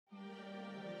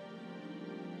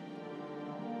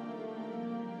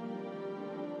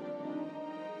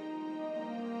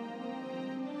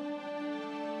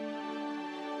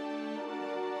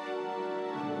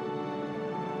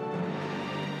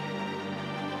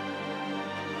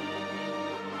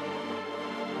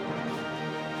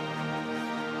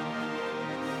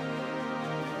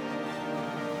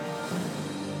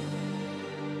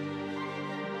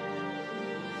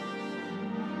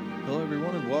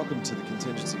welcome to the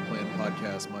Contingency Plan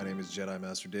Podcast. My name is Jedi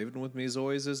Master David, and with me as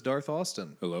always is Darth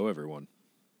Austin. Hello, everyone.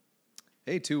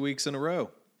 Hey, 2 weeks in a row.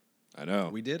 I know.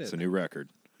 We did it. It's a new record.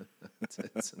 It's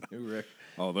a new record.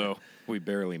 Although, we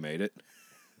barely made it.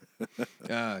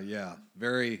 Yeah.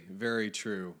 Very, very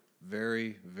true.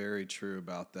 Very, very true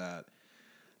about that.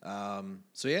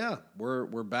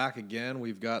 We're back again.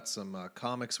 We've got some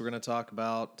comics we're going to talk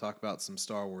about some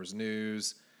Star Wars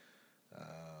news,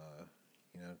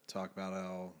 talk about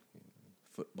how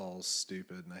football's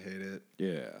stupid and I hate it.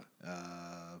 Yeah.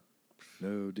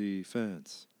 No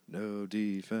defense. No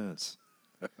defense.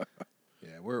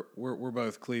 Yeah, we're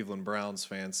both Cleveland Browns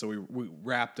fans, so we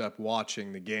wrapped up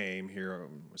watching the game here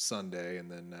on Sunday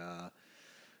and then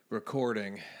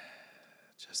recording.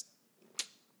 Just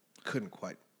couldn't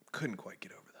quite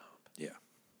get over the hump. Yeah.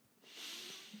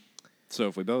 So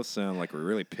if we both sound like we're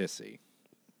really pissy,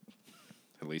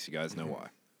 at least you guys know why.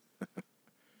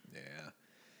 Yeah.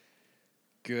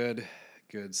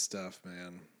 Good stuff,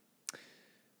 man.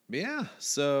 But yeah,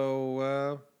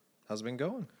 so how's it been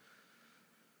going?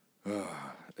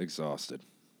 Exhausted.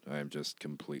 I am just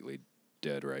completely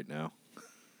dead right now.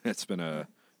 It's been a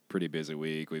pretty busy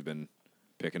week. We've been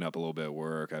picking up a little bit of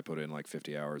work. I put in like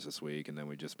 50 hours this week, and then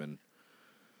we've just been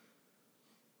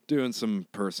doing some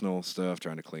personal stuff,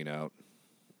 trying to clean out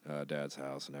Dad's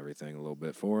house and everything a little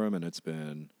bit for him, and it's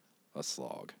been a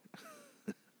slog.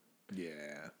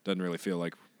 Yeah. Doesn't really feel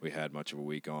like we had much of a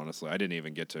week, honestly. I didn't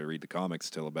even get to read the comics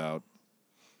till about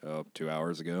 2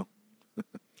 hours ago.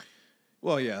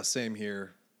 Well, yeah, same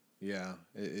here. Yeah,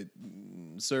 it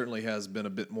certainly has been a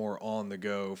bit more on the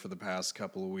go for the past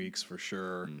couple of weeks, for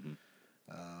sure. Mm-hmm.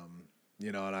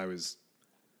 And I was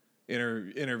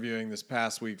interviewing this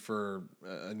past week for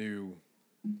a new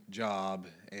job,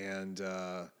 and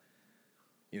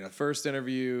first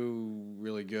interview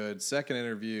really good. Second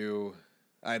interview,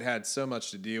 I'd had so much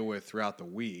to deal with throughout the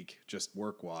week, just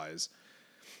work-wise,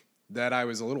 that I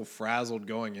was a little frazzled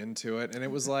going into it, and it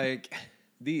was like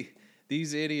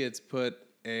these idiots put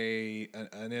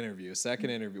an interview, a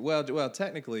second interview. Well,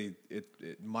 technically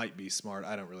it might be smart.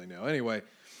 I don't really know. Anyway,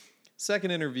 second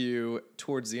interview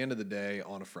towards the end of the day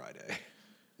on a Friday.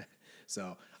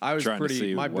 So I was trying to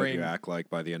see my what brain, you act like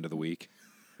by the end of the week.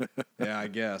 Yeah, I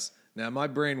guess. Now my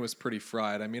brain was pretty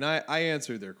fried. I mean, I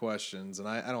answered their questions, and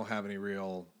I don't have any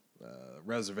real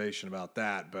reservation about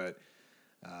that. But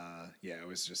it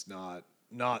was just not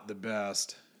the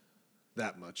best.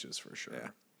 That much is for sure. Yeah.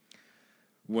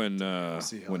 When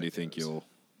do you think goes. you'll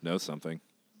know something?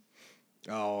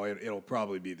 Oh, it'll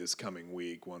probably be this coming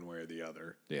week, one way or the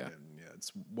other. Yeah. And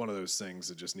it's one of those things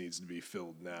that just needs to be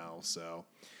filled now. So,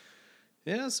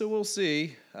 yeah, so we'll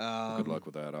see. Good luck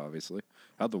with that, obviously.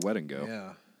 How'd the wedding go?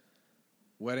 Yeah.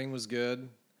 Wedding was good.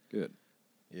 Good.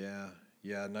 Yeah.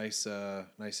 Yeah, nice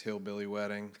hillbilly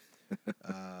wedding.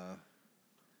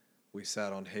 We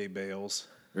sat on hay bales.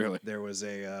 Really? There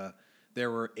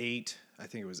were eight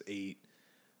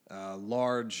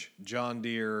large John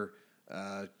Deere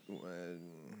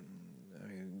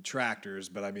tractors,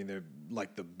 but I mean they're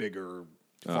like the bigger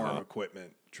farm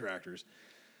equipment tractors,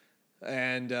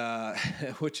 and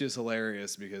which is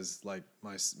hilarious because like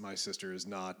my sister is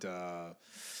not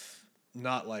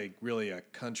like really a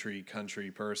country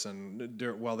person.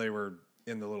 While they were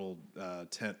in the little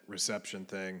tent reception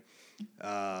thing,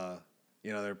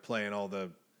 they're playing all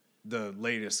the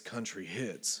latest country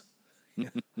hits.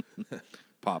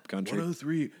 Pop country.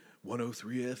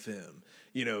 103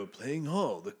 FM, playing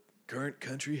all the current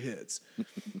country hits.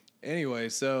 Anyway,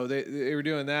 so they were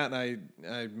doing that, and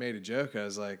I made a joke. I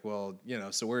was like, well,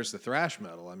 so where's the thrash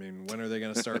metal? I mean, when are they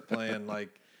going to start playing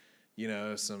like,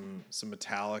 some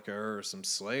Metallica or some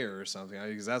Slayer or something?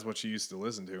 Because that's what she used to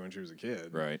listen to when she was a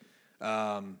kid. Right.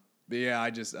 But yeah,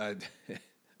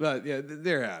 but yeah,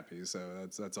 they're happy, so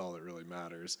that's all that really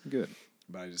matters. Good.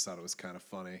 But I just thought it was kind of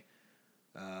funny.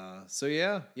 So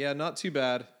yeah, not too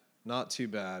bad.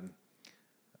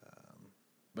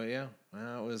 But yeah,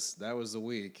 that was the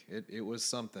week. It was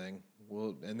something.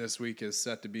 And this week is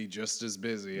set to be just as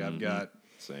busy. Mm-hmm.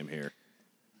 Same here.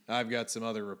 I've got some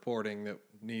other reporting that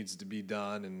needs to be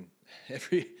done, and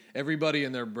everybody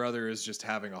and their brother is just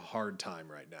having a hard time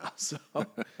right now. So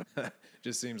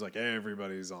just seems like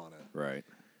everybody's on it. Right.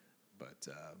 But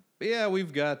yeah,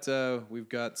 we've got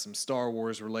some Star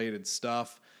Wars related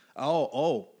stuff.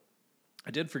 Oh,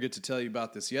 I did forget to tell you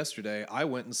about this yesterday. I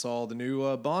went and saw the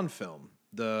new Bond film.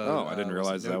 I didn't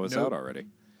realize that was out already.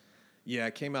 Yeah,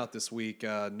 it came out this week.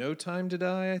 No Time to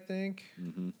Die, I think.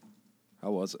 Mm-hmm.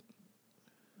 How was it?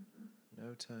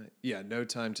 No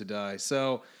Time to Die.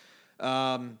 So,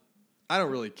 I don't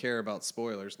really care about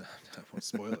spoilers. No, I won't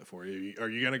spoil it for you. Are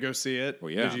you gonna go see it? Well,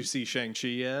 yeah. Did you see Shang-Chi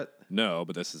yet? No,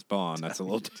 but this is Bond. That's a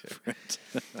little different.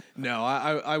 No,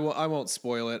 I won't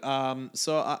spoil it.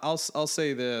 So I'll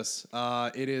say this.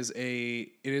 It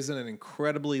is an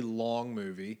incredibly long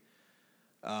movie.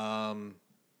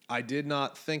 I did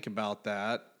not think about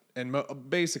that, and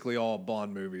basically all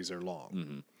Bond movies are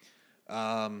long.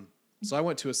 So I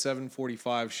went to a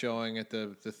 7:45 showing at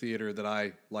the theater that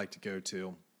I like to go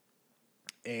to,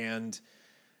 and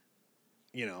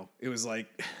it was like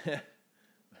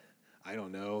I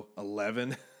don't know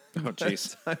 11. Oh,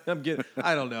 jeez. I'm getting.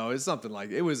 I don't know. It's something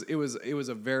like it was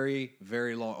a very,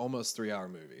 very long, almost 3-hour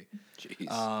movie.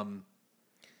 Jeez.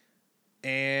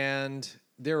 And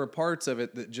there were parts of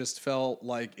it that just felt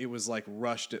like it was like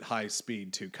rushed at high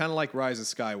speed too, kind of like Rise of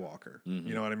Skywalker.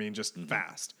 You know what I mean? Just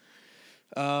fast.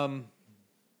 Did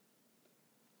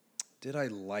I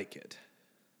like it?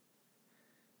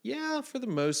 Yeah, for the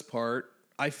most part.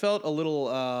 I felt a little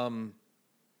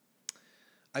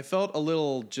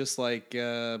just like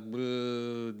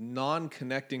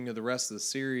non-connecting to the rest of the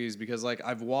series because like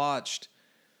I've watched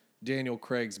Daniel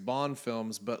Craig's Bond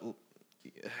films, but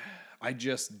I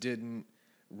just didn't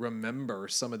remember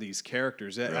some of these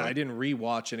characters. Really? I didn't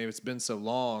rewatch any. It's been so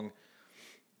long.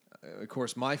 Of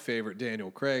course, my favorite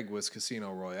Daniel Craig was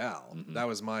Casino Royale. That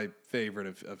was my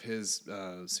favorite of his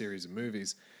series of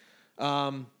movies.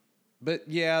 But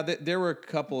yeah, there were a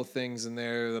couple of things in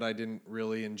there that I didn't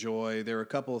really enjoy. There were a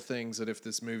couple of things that if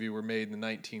this movie were made in the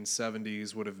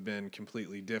 1970s would have been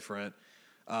completely different.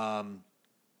 But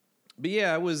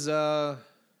yeah, it was a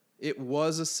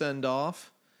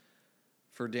send-off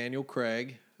for Daniel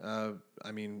Craig. I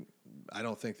mean, I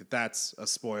don't think that's a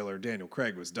spoiler. Daniel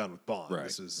Craig was done with Bond. Right,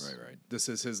 Right. This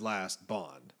is his last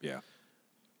Bond. Yeah.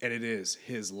 And it is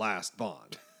his last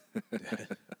Bond.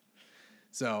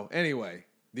 So anyway,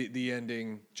 the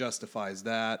ending justifies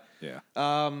that. Yeah.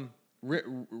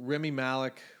 Remy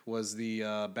Malek was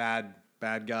the bad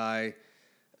guy.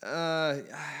 I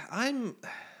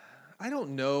don't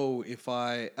know if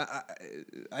I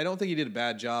don't think he did a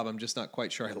bad job. I'm just not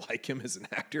quite sure I like him as an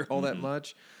actor all that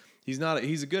much. He's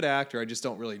a good actor. I just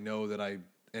don't really know that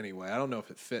anyway, I don't know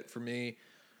if it fit for me.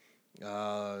 Some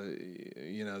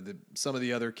of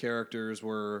the other characters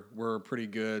were pretty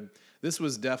good. This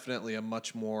was definitely a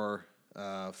much more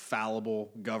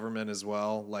fallible government as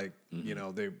well. Like,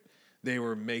 they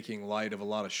were making light of a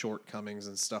lot of shortcomings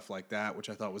and stuff like that,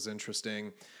 which I thought was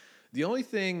interesting. The only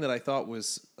thing that I thought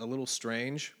was a little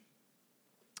strange,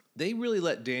 they really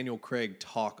let Daniel Craig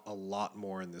talk a lot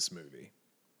more in this movie.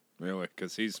 Really?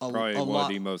 Because he's probably one of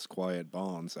the most quiet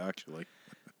Bonds, actually.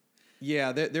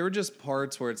 Yeah, there were just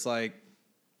parts where it's like,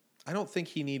 I don't think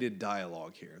he needed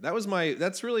dialogue here.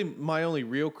 That's really my only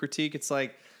real critique. It's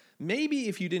like, maybe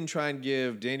if you didn't try and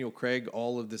give Daniel Craig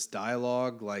all of this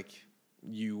dialogue, like,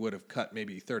 you would have cut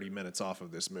maybe 30 minutes off of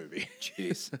this movie.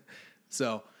 Jeez.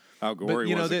 So... How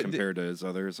gory was it compared to his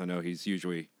others? I know he's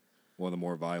usually one of the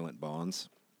more violent Bonds.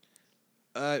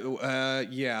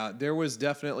 Yeah, there was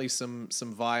definitely some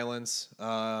violence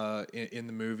in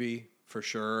the movie for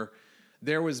sure.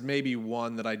 There was maybe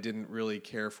one that I didn't really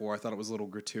care for. I thought it was a little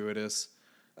gratuitous.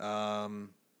 But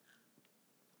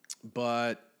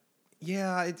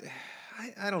yeah,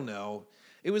 I don't know.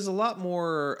 It was a lot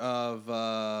more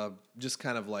of just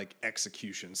kind of like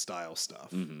execution style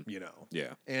stuff,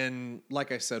 Yeah. And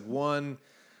like I said,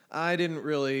 I didn't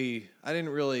really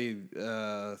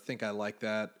think I liked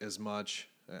that as much.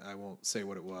 I won't say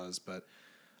what it was, but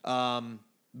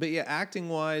yeah, acting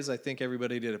wise, I think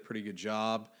everybody did a pretty good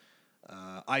job.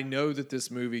 I know that this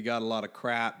movie got a lot of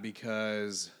crap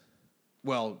because,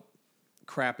 well,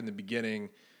 crap in the beginning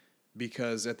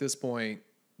because at this point,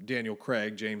 Daniel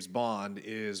Craig, James Bond,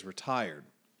 is retired.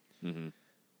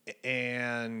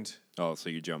 And... Oh, so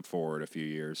you jump forward a few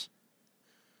years.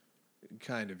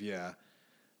 Kind of, yeah.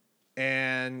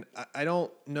 And I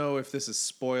don't know if this is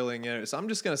spoiling it, so I'm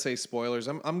just going to say spoilers.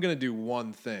 I'm going to do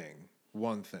one thing.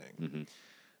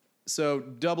 So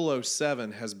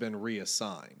 007 has been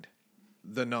reassigned.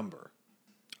 The number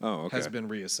has been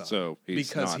reassigned. So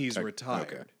because he's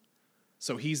retired. Okay.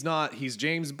 So he's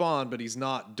James Bond, but he's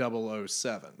not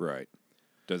 007. Right.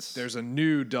 There's a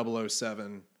new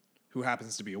 007 who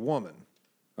happens to be a woman.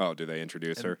 Oh, do they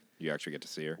introduce her? You actually get to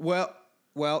see her? Well,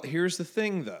 here's the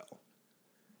thing, though.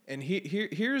 And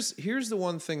here's the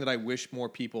one thing that I wish more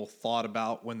people thought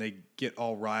about when they get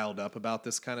all riled up about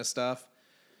this kind of stuff.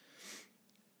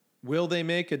 Will they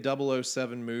make a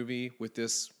 007 movie with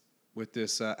this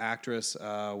actress,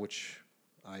 which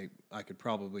I could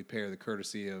probably pay her the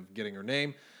courtesy of getting her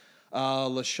name,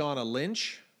 Lashana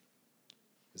Lynch?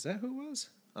 Is that who it was?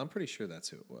 I'm pretty sure that's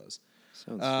who it was.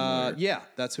 Sounds familiar. Yeah,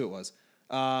 that's who it was.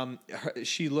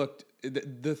 She looked.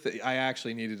 I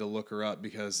actually needed to look her up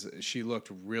because she looked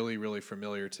really, really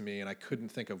familiar to me, and I couldn't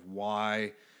think of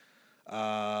why.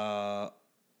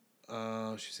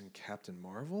 She's in Captain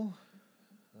Marvel.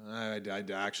 I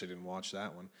actually didn't watch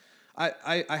that one.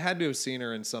 I had to have seen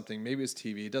her in something. Maybe it's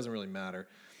TV. It doesn't really matter.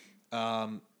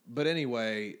 But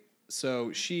anyway,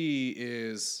 so she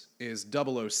is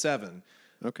 007.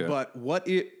 Okay. But what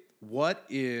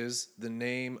is the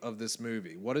name of this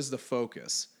movie? What is the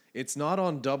focus? It's not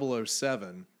on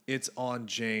 007. It's on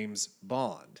James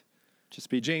Bond. Just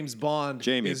be James Bond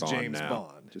Jamie is Bond James now.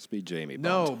 Bond. Just be Jamie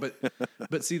Bond. No,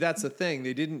 but see, that's the thing.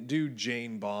 They didn't do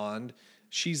Jane Bond.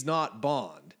 She's not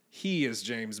Bond. He is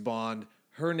James Bond.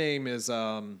 Her name is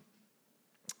what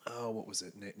was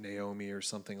it? Naomi or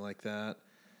something like that.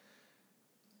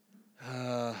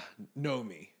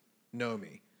 Nomi.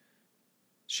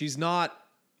 She's not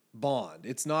Bond.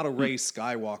 It's not a Rey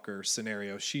Skywalker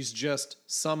scenario. She's just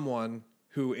someone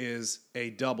who is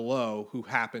a 00 who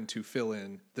happened to fill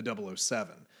in the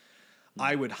 007.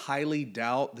 I would highly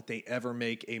doubt that they ever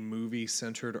make a movie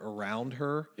centered around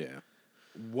her. Yeah.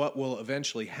 What will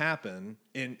eventually happen,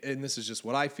 and this is just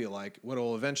what I feel like, what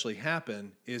will eventually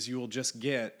happen is you will just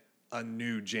get a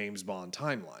new James Bond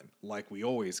timeline, like we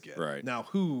always get. Right. Now,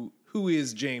 who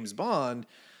is James Bond,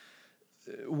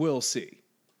 we'll see.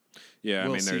 Yeah,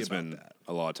 We'll I mean, see there's about been that.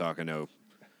 a lot of talk. I know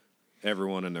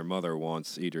everyone and their mother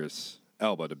wants Idris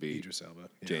Elba to be Idris Elba.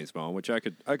 Yeah. James Bond, which I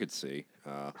could see.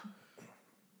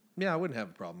 Yeah, I wouldn't have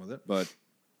a problem with it. But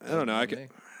I don't know. Me.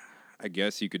 I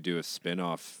guess you could do a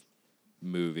spin-off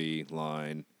movie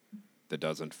line that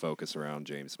doesn't focus around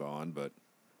James Bond, but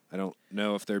I don't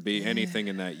know if there'd be anything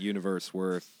in that universe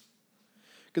worth,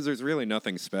 because there's really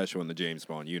nothing special in the James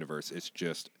Bond universe. It's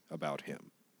just about him.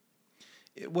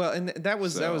 Well, and that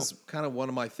was kind of one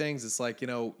of my things. It's like,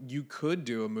 you could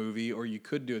do a movie or you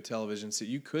could do a television set.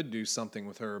 You could do something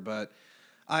with her, but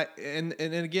and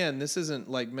again, this isn't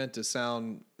like meant to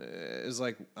sound as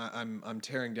like I'm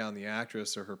tearing down the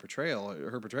actress or her portrayal.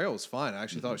 Her portrayal was fine. I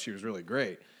actually thought she was really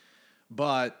great.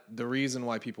 But the reason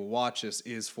why people watch this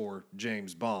is for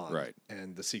James Bond, Right,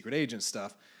 and the secret agent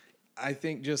stuff. I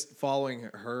think just following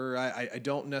her, I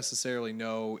don't necessarily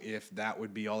know if that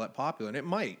would be all that popular, and it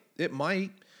might.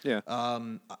 Yeah.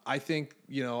 I think,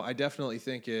 I definitely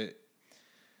think it.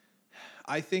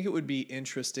 I think it would be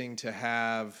interesting to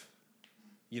have,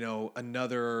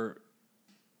 another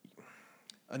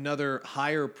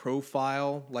higher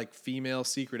profile, like female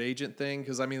secret agent thing.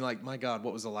 Because I mean, like, my God,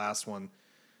 what was the last one?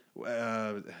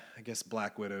 I guess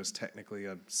Black Widow's technically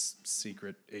a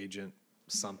secret agent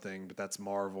something, but that's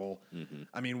Marvel. Mm-hmm.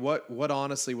 I mean, what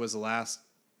honestly was the last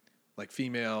like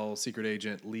female secret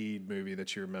agent lead movie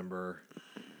that you remember?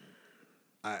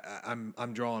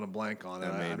 I'm drawing a blank on it.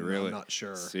 I mean, I'm not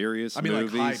sure. Serious I mean,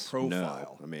 movies? like high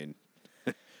profile. No. I mean,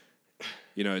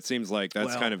 it seems like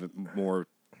that's kind of more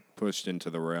pushed into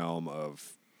the realm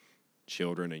of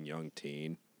children and young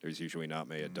teen. There's usually not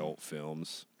many adult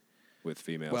films with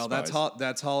female spies.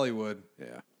 That's Hollywood.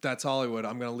 Yeah. That's Hollywood.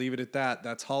 I'm going to leave it at that.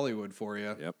 That's Hollywood for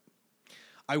you. Yep.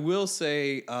 I will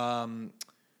say Ana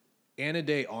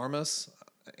de Armas.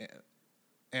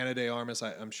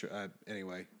 I'm sure.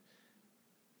 Anyway,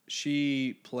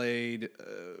 she played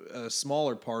a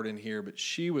smaller part in here, but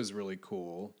she was really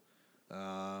cool.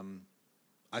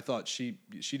 I thought she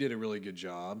did a really good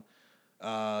job.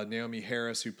 Naomi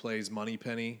Harris, who plays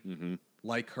Moneypenny,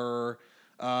 like her.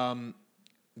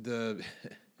 The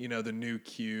new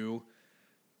Q,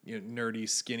 nerdy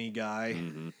skinny guy.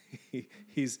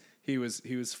 He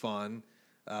was fun.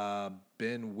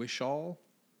 Ben Whishaw.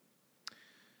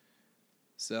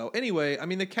 So anyway, I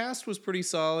mean, the cast was pretty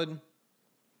solid.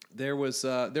 There were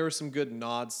some good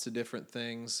nods to different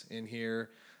things in here.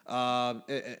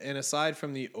 And aside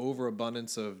from the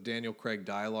overabundance of Daniel Craig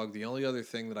dialogue, the only other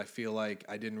thing that I feel like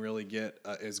I didn't really get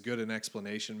as good an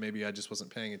explanation, maybe I just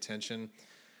wasn't paying attention,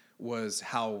 was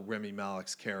how Rami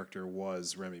Malek's character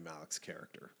was Rami Malek's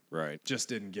character. Right. Just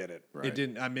didn't get it. Right. It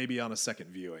didn't. Maybe on a second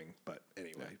viewing, but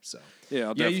anyway. So yeah, I'll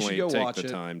you definitely should go take watch the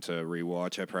it. time to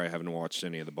rewatch. I probably haven't watched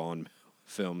any of the Bond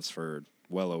films for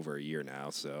well over a year now.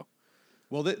 So,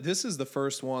 well, this is the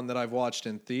first one that I've watched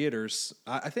in theaters.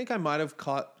 I think I might have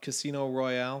caught Casino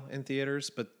Royale in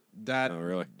theaters, but that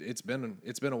really? It's been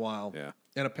a while. Yeah,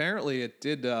 and apparently it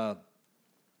did.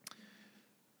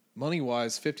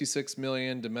 Money-wise, $56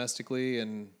 million domestically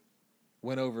and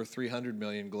went over $300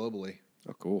 million globally.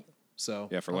 Oh, cool. So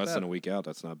yeah, for less than a week out,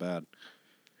 that's not bad.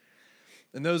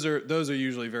 And those are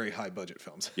usually very high budget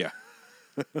films. Yeah.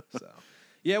 So,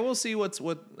 yeah, we'll see what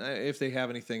if they have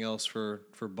anything else for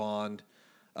Bond.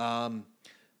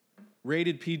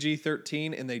 rated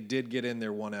PG-13, and they did get in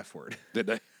their one F word. Did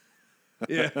they?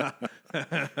 Yeah.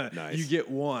 Nice. You get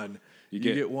one. You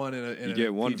get one in a you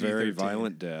get one PG-13. very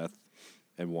violent death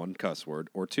and one cuss word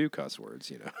or two cuss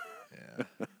words, you know. Yeah.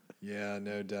 Yeah,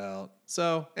 no doubt.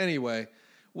 So anyway,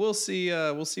 we'll see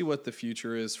what the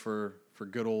future is for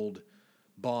good old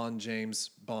James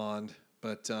Bond.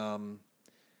 But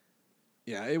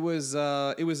yeah, it was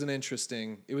an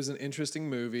interesting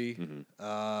movie.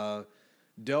 Mm-hmm.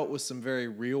 Dealt with some very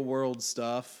real world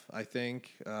stuff, I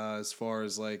think, as far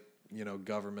as like,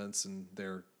 governments and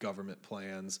their government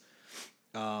plans.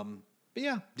 But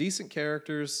yeah, decent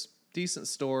characters, decent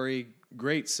story,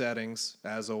 great settings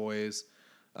as always.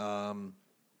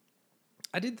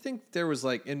 I did think there was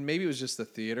like, and maybe it was just the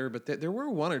theater, but there were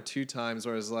one or two times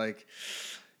where I was like,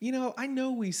 I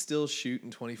know we still shoot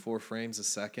in 24 frames a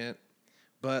second,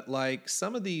 but like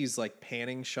some of these like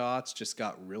panning shots just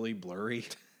got really blurry.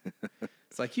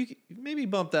 It's like you could maybe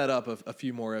bump that up a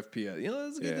few more FPS.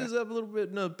 Let's get this up a little bit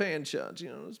in the pan shots.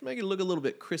 Let's make it look a little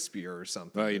bit crispier or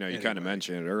something. Well, you kind of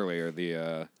mentioned it earlier,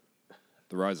 the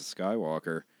Rise of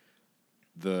Skywalker,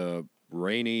 the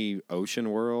rainy ocean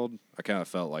world. I kind of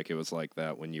felt like it was like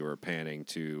that when you were panning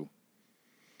to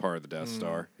part of the Death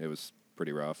Star. It was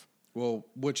pretty rough. Well,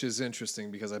 which is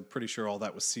interesting because I'm pretty sure all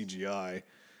that was CGI.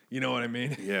 You know what I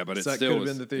mean? Yeah, but it so still could have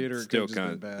been the theater. It still could have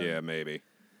just been bad. Yeah, maybe.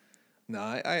 No,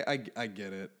 I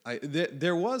get it.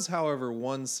 There was, however,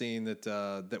 one scene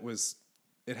that was,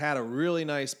 it had a really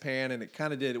nice pan, and it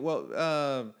kind of did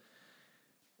well.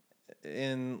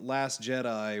 In Last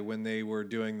Jedi, when they were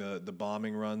doing the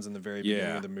bombing runs in the very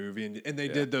beginning of the movie, and they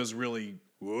did those really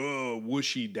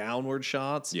whooshy downward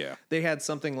shots. Yeah, they had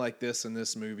something like this in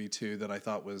this movie too that I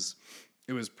thought was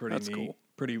pretty That's neat, cool.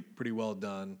 pretty well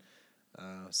done.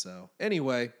 So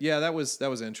anyway, yeah, that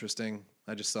was interesting.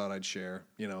 I just thought I'd share,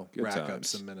 Good rack up times.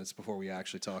 some minutes before we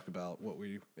actually talk about what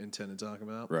we intend to talk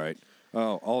about. Right.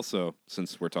 Oh, also,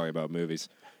 since we're talking about movies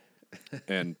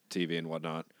and TV and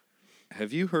whatnot,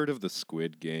 have you heard of the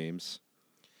Squid Games?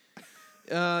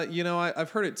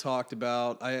 I've heard it talked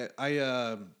about.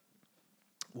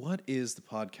 What is the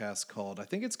podcast called? I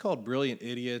think it's called Brilliant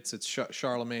Idiots. It's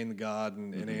Charlemagne the God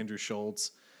and Andrew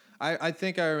Schultz. I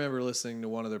think I remember listening to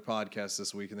one of their podcasts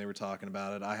this week, and they were talking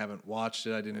about it. I haven't watched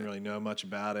it. I didn't really know much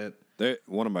about it.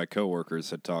 One of my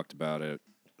coworkers had talked about it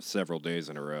several days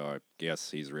in a row. I guess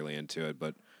he's really into it,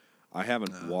 but I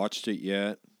haven't watched it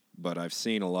yet. But I've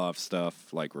seen a lot of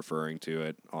stuff like referring to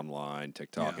it online,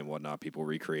 TikTok and whatnot, people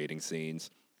recreating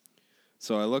scenes.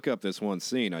 So I look up this one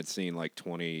scene I'd seen like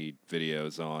 20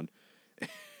 videos on.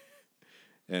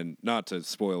 And not to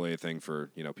spoil anything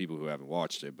for, people who haven't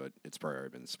watched it, but it's probably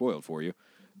already been spoiled for you.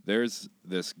 There's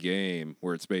this game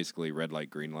where it's basically red light,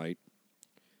 green light.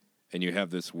 And you have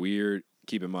this weird,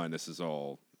 keep in mind this is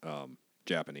all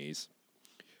Japanese.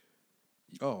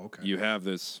 Oh, okay. You have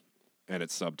this, and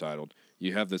it's subtitled,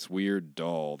 you have this weird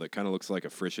doll that kind of looks like a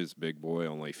Frisch's Big Boy,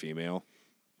 only female.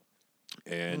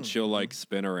 And she'll like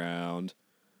spin around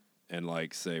and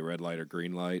like say red light or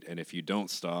green light. And if you don't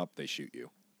stop, they shoot you.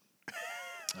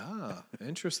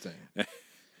 Interesting.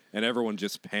 And everyone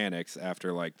just panics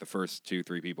after like the first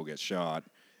 2-3 people get shot,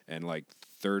 and like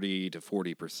 30 to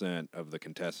 40% of the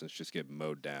contestants just get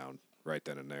mowed down right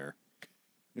then and there.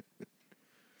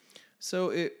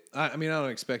 So I don't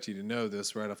expect you to know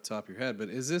this right off the top of your head, but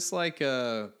is this like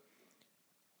a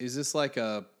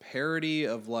parody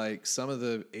of like some of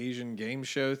the Asian game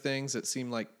show things that seem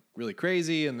like really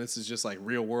crazy, and this is just like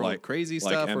real world crazy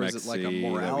stuff, or is it like a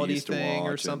morality thing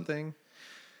or something?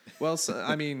 Well,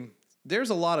 there's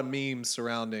a lot of memes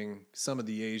surrounding some of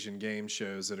the Asian game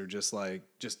shows that are just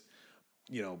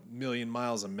million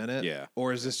miles a minute. Yeah.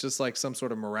 Or is this just like some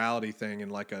sort of morality thing in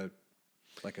like a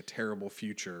terrible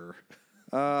future?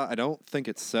 I don't think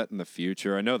it's set in the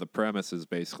future. I know the premise is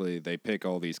basically they pick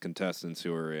all these contestants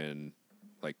who are in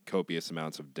like copious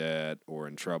amounts of debt or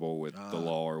in trouble with the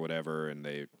law or whatever, and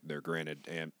they're granted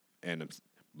and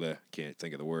can't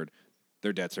think of the word.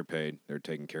 Their debts are paid. They're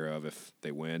taken care of if they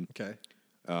win. Okay.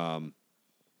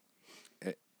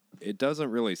 It doesn't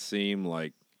really seem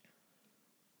like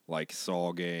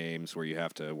Saw games where you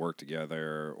have to work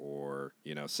together or,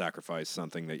 sacrifice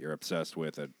something that you're obsessed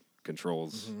with that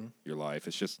controls your life.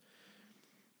 It's just,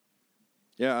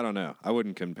 I don't know. I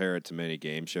wouldn't compare it to many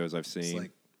game shows I've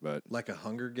seen. But like a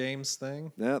Hunger Games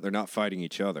thing? No, they're not fighting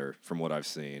each other from what I've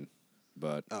seen.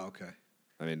 But okay.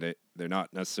 I mean, they're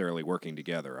not necessarily working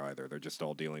together either. They're just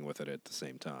all dealing with it at the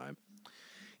same time.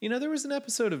 There was an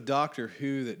episode of Doctor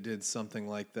Who that did something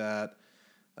like that.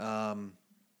 It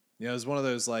was one of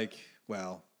those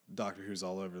Doctor Who's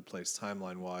all over the place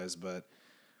timeline-wise, but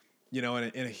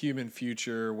in a human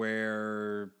future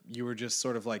where you were just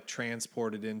sort of like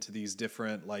transported into these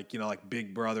different, like, like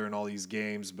Big Brother and all these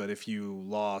games, but if you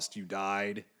lost, you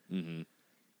died. Mm-hmm.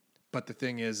 But the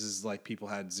thing is like people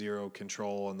had zero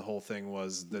control, and the whole thing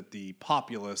was that the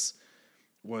populace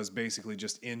was basically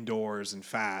just indoors and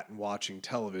fat and watching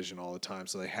television all the time,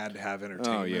 so they had to have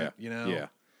entertainment, Oh, yeah. Yeah.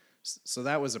 So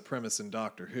that was a premise in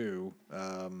Doctor Who.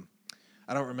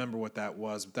 I don't remember what that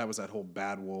was, but that was that whole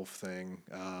Bad Wolf thing.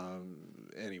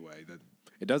 Anyway,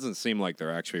 It doesn't seem like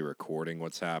they're actually recording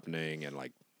what's happening and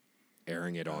like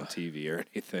airing it on TV or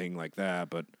anything like that.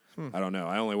 But I don't know.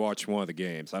 I only watched one of the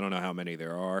games. I don't know how many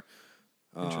there are.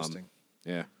 interesting.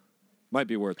 Yeah, might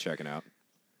be worth checking out.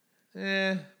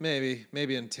 Maybe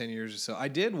in 10 years or so. I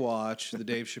did watch the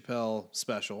Dave Chappelle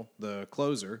special, the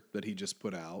closer that he just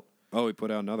put out. Oh, he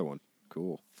put out another one.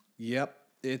 Cool. Yep,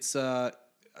 it's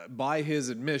by his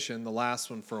admission the last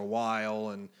one for a while,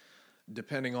 and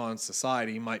depending on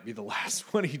society, might be the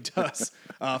last one he does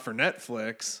for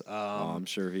Netflix. I'm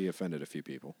sure he offended a few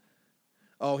people.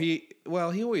 Oh, he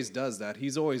always does that.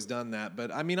 He's always done that.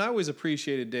 But I mean, I always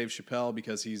appreciated Dave Chappelle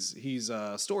because he's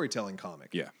a storytelling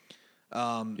comic. Yeah.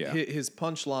 His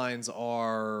punchlines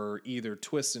are either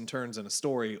twists and turns in a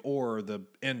story or the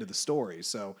end of the story.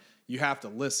 So you have to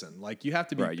listen. Like, you have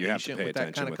to be patient with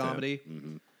that kind of comedy.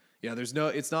 Mm-hmm. Yeah,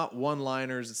 it's not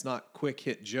one-liners. It's not quick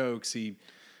hit jokes he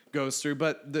goes through.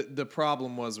 But the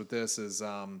problem was with this is,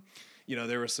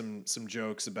 there were some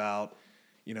jokes about,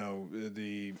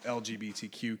 the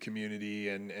LGBTQ community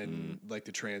and like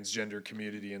the transgender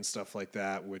community and stuff like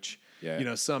that, which,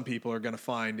 some people are going to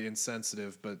find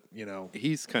insensitive, but,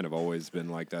 He's kind of always been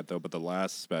like that, though. But the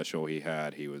last special he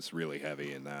had, he was really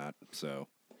heavy in that. So,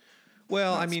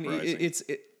 well, I mean,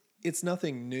 it's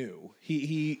nothing new.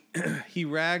 He he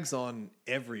rags on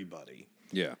everybody.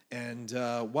 Yeah. And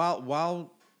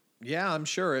while I'm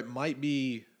sure it might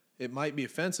be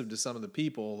offensive to some of the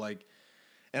people, like,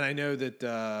 and I know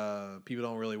that people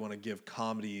don't really want to give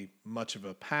comedy much of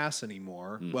a pass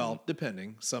anymore. Mm-hmm. Well,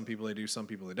 depending. Some people they do, some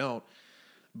people they don't.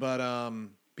 But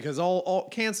because all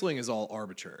canceling is all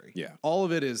arbitrary. Yeah. All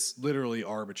of it is literally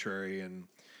arbitrary, and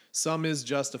some is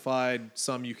justified,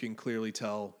 some you can clearly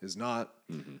tell is not.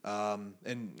 Mm-hmm.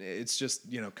 And it's just,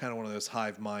 kind of one of those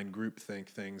hive mind groupthink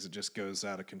things that just goes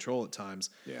out of control at times.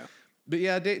 Yeah. But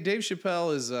yeah, Dave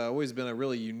Chappelle has always been a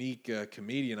really unique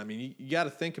comedian. I mean, you got to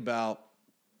think about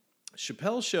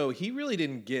Chappelle's Show. He really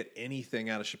didn't get anything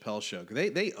out of Chappelle's Show.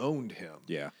 They owned him.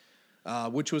 Yeah.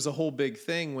 Which was a whole big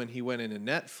thing when he went into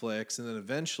Netflix, and then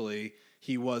eventually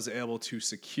he was able to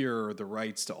secure the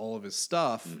rights to all of his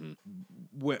stuff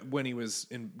when he was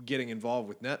getting involved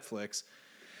with Netflix.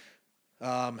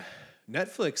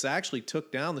 Netflix actually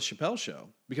took down the Chappelle Show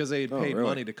because they had paid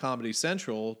money to Comedy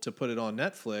Central to put it on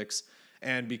Netflix,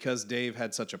 and because Dave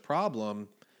had such a problem,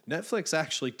 Netflix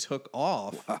actually took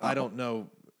off. Wow. I don't know,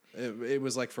 it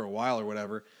was like for a while or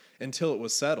whatever until it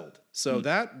was settled. So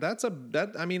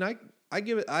I mean, I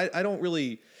give it. I don't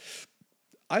really.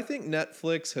 I think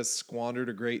Netflix has squandered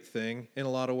a great thing in a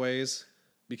lot of ways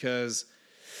because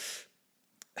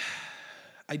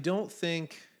I don't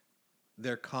think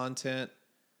their content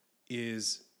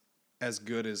is as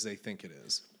good as they think it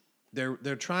is.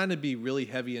 They're trying to be really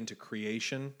heavy into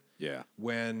creation. Yeah.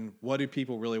 When what do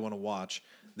people really want to watch?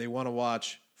 They want to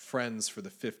watch Friends for the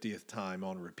 50th time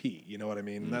on repeat. You know what I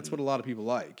mean? And that's what a lot of people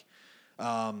like.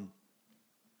 And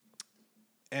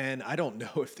I don't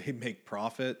know if they make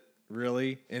profit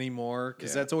really anymore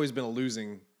because that's always been a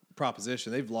losing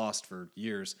proposition. They've lost for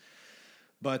years,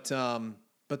 but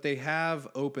they have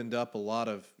opened up a lot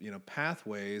of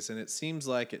pathways, and it seems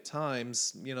like at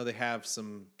times they have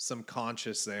some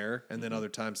conscious there, and then other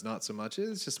times not so much.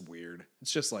 It's just weird.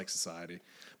 It's just like society.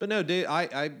 But no, Dave,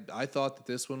 I thought that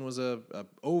this one was a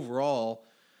overall.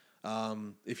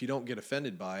 If you don't get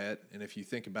offended by it, and if you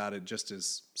think about it just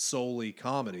as solely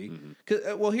comedy,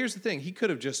 well, here's the thing: he could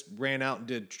have just ran out and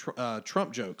did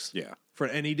Trump jokes. Yeah,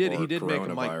 and he did. Or he did make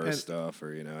a Mike Pence stuff,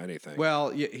 or anything.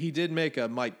 Well, yeah, he did make a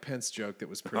Mike Pence joke that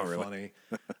was pretty funny.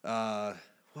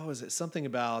 What was it? Something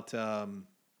about the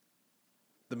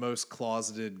most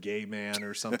closeted gay man,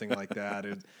 or something like that.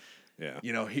 Yeah.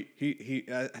 He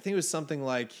I think it was something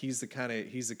like he's the kind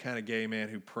of gay man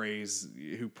who prays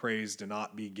to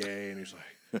not be gay, and he's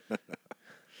like,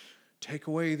 take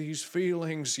away these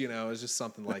feelings, it's just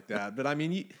something like that. But I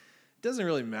mean, it doesn't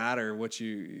really matter which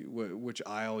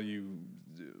aisle you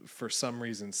for some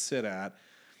reason sit at.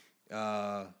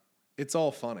 It's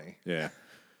all funny. Yeah.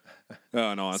 Oh,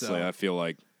 and honestly, I feel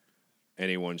like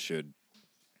anyone should,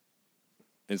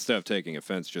 instead of taking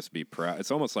offense, just be proud.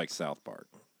 It's almost like South Park.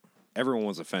 Everyone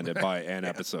was offended by an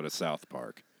episode of South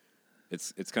Park.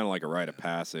 it's kind of like a rite of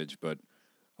passage. But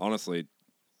honestly,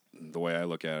 the way I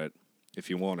look at it, if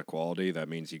you want equality, that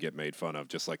means you get made fun of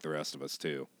just like the rest of us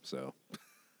too. So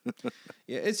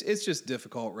Yeah, it's just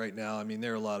difficult right now. I mean,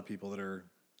 there are a lot of people that are,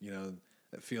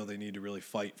 that feel they need to really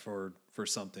fight for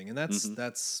something, and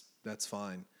that's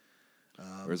fine.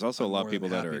 there's also a I'm lot more of than people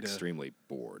that are happy to. extremely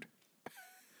bored.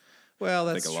 Well,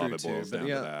 I think that's a lot of true it too. boils But down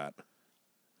to yeah, that.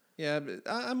 yeah, but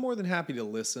I'm more than happy to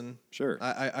listen. Sure.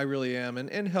 I really am,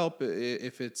 and help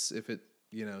if it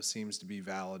seems to be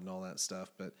valid and all that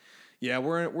stuff. But yeah,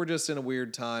 we're just in a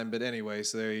weird time. But anyway,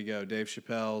 so there you go. Dave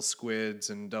Chappelle, Squids,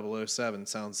 and 007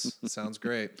 sounds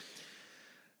great.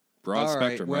 Broad All right,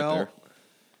 spectrum right well, there.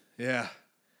 yeah.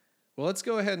 Well, let's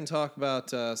go ahead and talk about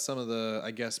some of the,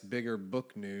 I guess, bigger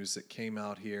book news that came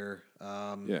out here.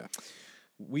 Yeah.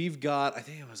 We've got, I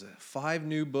think it was 5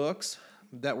 new books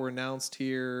that were announced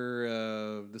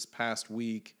here this past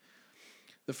week.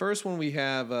 The first one we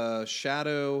have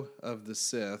Shadow of the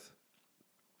Sith,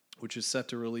 which is set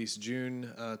to release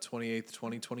June 28th,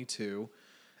 2022.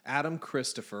 Adam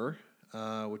Christopher,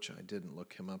 which I didn't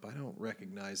look him up. I don't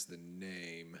recognize the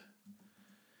name.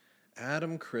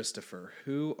 Adam Christopher,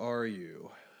 who are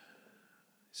you?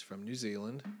 He's from New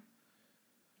Zealand.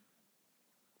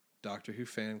 Doctor Who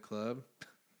fan club.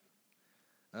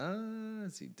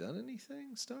 Has he done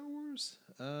anything? Star Wars?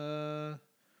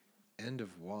 End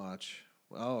of watch.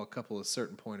 Oh, a couple of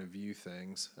certain point of view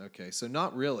things. Okay, so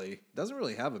not really. Doesn't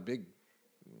really have a big.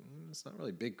 It's not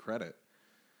really big credit.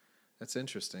 That's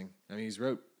interesting. I mean, he's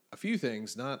wrote a few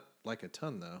things, not like a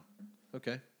ton though.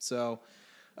 Okay, so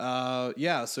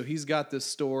so he's got this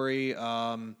story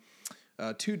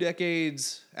 2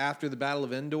 decades after the Battle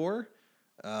of Endor,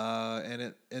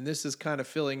 and this is kind of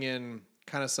filling in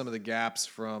kind of some of the gaps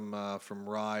from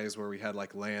Rise, where we had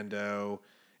like Lando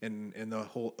and the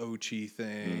whole Ochi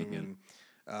thing,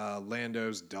 and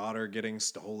Lando's daughter getting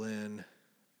stolen.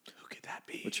 Who could that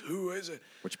be? Who is it?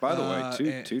 Which, by the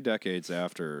way, two decades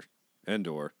after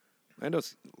Endor,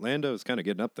 Lando's kind of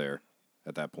getting up there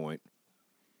at that point.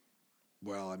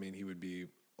 Well, I mean, he would be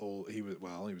old. He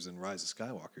was in Rise of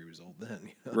Skywalker. He was old then.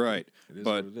 Right. It is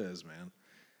what it is, man.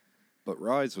 But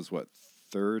Rise was,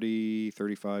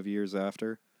 35 years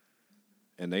after?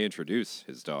 And they introduce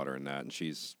his daughter in that, and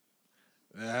she's...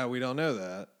 We don't know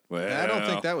that. Well, I don't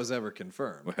think that was ever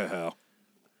confirmed. Well,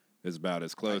 it's about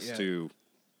as close to,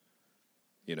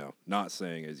 not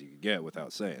saying as you could get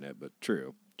without saying it, but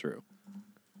true.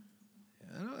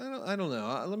 I don't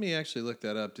know. Let me actually look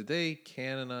that up. Did they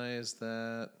canonize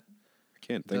that? I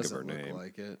can't think of her Doesn't name. look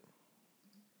like it.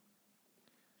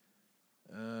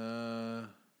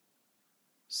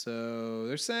 So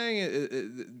they're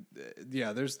saying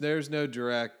there's no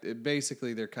direct.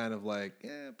 Basically, they're kind of like,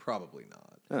 probably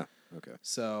not. Oh, okay.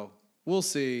 So we'll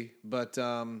see. But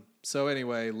so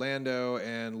anyway, Lando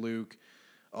and Luke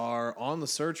are on the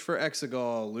search for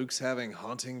Exegol. Luke's having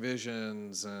haunting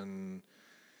visions, and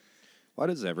Why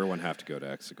does everyone have to go to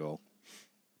Exegol?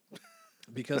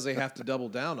 because they have to double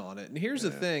down on it. And here's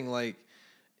the thing, like,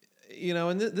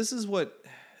 and this is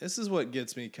what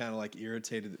gets me kind of like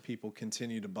irritated, that people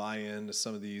continue to buy into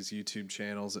some of these YouTube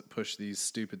channels that push these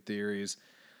stupid theories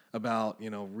about,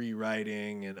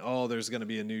 rewriting and, there's going to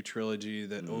be a new trilogy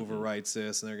that overwrites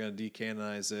this and they're going to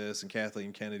decanonize this and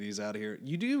Kathleen Kennedy's out of here.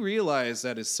 You do realize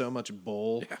that is so much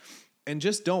bull, and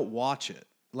just don't watch it.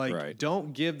 Like,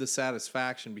 don't give the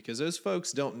satisfaction, because those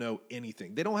folks don't know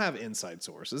anything. They don't have inside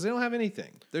sources. They don't have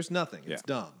anything. There's nothing. It's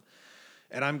dumb.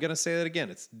 And I'm going to say that again.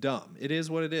 It's dumb. It is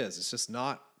what it is. It's just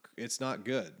not. It's not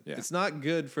good. Yeah. It's not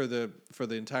good for the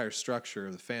entire structure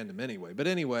of the fandom anyway. But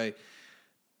anyway,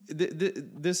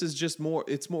 this is just more.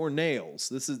 It's more nails.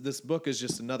 This book is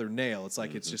just another nail. It's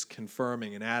like it's just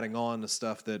confirming and adding on to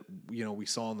stuff that we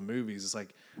saw in the movies. It's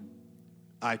like,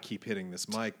 I keep hitting this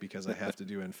mic because I have to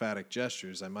do emphatic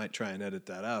gestures. I might try and edit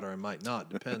that out, or I might not.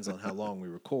 Depends on how long we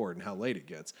record and how late it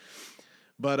gets.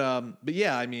 But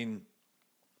yeah, I mean,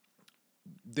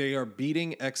 they are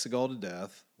beating Exegol to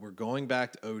death. We're going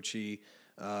back to Ochi.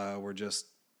 We're just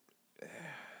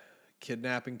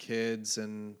kidnapping kids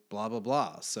and blah, blah,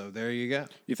 blah. So there you go.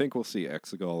 You think we'll see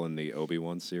Exegol in the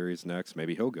Obi-Wan series next?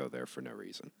 Maybe he'll go there for no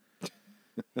reason.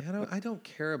 I don't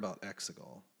care about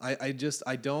Exegol. I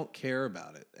don't care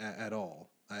about it at all.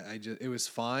 It was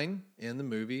fine in the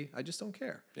movie. I just don't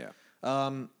care. Yeah.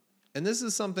 And this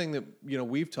is something that,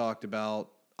 we've talked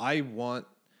about. I want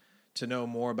to know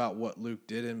more about what Luke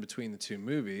did in between the two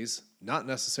movies. Not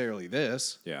necessarily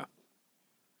this. Yeah.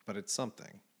 But it's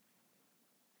something.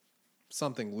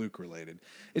 Something Luke related.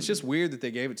 It's just weird that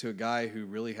they gave it to a guy who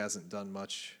really hasn't done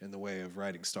much in the way of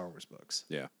writing Star Wars books.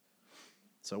 Yeah.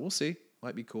 So we'll see.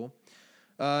 Might be cool.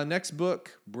 Next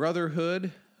book,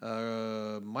 Brotherhood,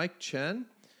 Mike Chen.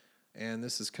 And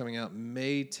this is coming out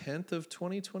May 10th of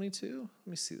 2022. Let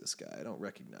me see this guy. I don't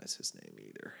recognize his name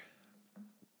either.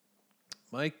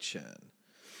 Mike Chen.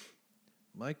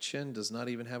 Mike Chen does not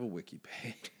even have a wiki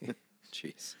page.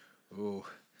 Jeez. Ooh.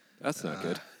 That's not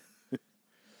good.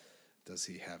 Does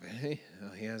he have a?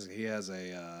 He has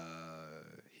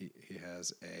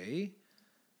a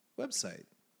website.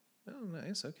 Oh,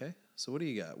 nice. Okay. So what do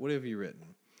you got? What have you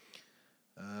written?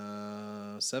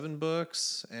 7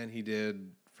 books, and he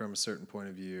did, from a certain point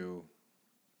of view,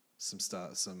 some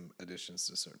additions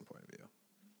to a certain point of view.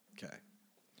 Okay.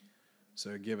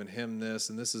 So giving him this,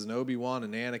 and this is an Obi-Wan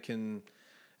and Anakin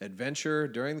adventure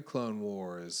during the Clone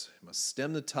Wars. Must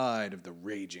stem the tide of the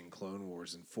raging Clone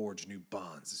Wars and forge new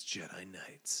bonds as Jedi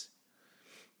Knights.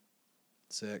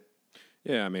 Sick.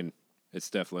 Yeah, I mean,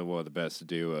 it's definitely one of the best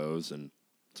duos, and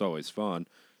it's always fun.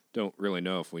 Don't really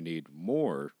know if we need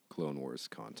more Clone Wars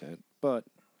content, but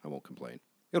I won't complain.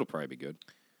 It'll probably be good.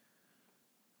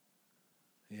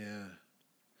 Yeah.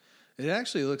 It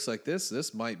actually looks like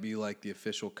this might be like the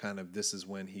official kind of, this is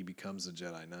when he becomes a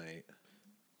Jedi Knight.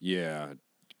 Yeah,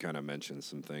 kind of mentioned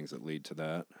some things that lead to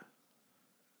that.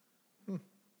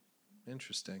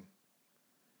 Interesting.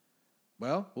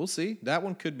 Well, we'll see. That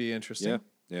one could be interesting.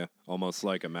 Yeah. Almost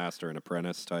like a Master and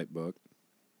Apprentice type book.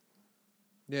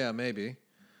 Yeah, maybe.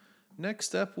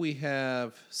 Next up, we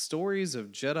have Stories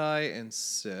of Jedi and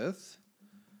Sith.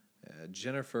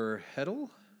 Jennifer Heddle,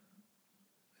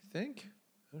 I think.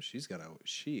 Oh, she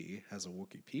has a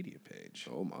Wikipedia page.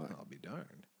 Oh, my. I'll be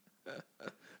darned.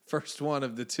 First one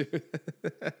of the two.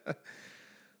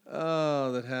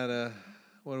 Oh, that had a...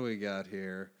 What do we got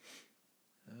here?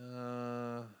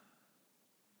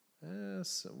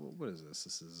 So what is this?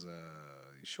 This is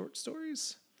short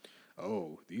stories?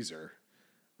 Oh, these are...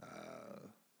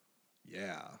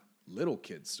 little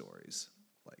kid stories.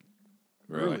 Like,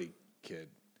 Really? early kid.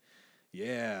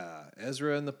 Yeah,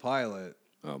 Ezra and the Pilot.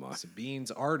 Oh, my. Sabine's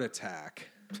Art Attack.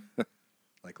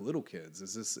 Like little kids.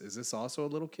 Is this also a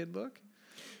little kid book?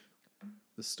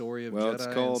 The story of Jedi it's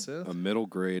and called Sith? a middle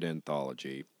grade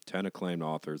anthology. 10 acclaimed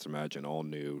authors imagine all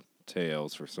new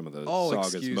tales for some of the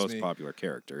saga's excuse most me. popular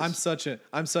characters. I'm such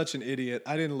an idiot.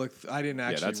 I didn't actually.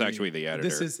 Yeah, that's actually the editor.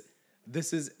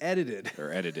 This is edited.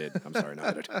 Or edited. I'm sorry, not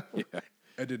edited. Yeah.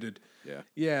 Edited. Yeah.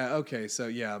 Yeah. Okay. So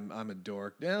yeah, I'm a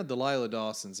dork. Yeah, Delilah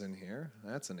Dawson's in here.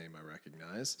 That's a name I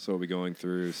recognize. So we'll be going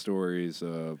through stories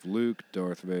of Luke,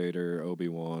 Darth Vader,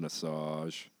 Obi-Wan,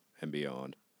 Asajj, and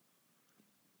beyond.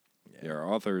 Yeah, our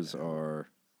authors are...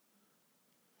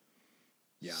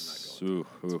 Yeah, I'm not going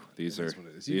Ooh, these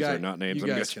are not names. You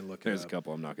guys can look it There's up. a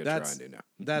couple I'm not going to try and do now.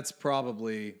 That's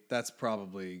probably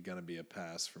going to be a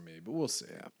pass for me, but we'll see.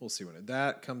 Yeah. We'll see when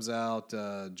that comes out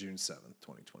June 7th,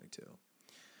 2022.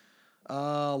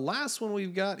 Last one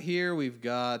we've got here, we've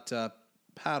got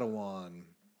Padawan,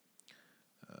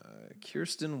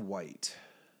 Kirsten White,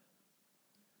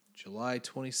 July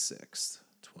 26th,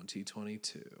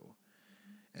 2022.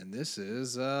 And this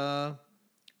is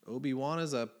Obi-Wan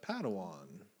as a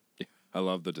Padawan. Yeah, I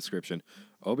love the description.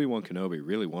 Obi-Wan Kenobi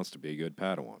really wants to be a good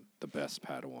Padawan. The best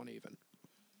Padawan, even.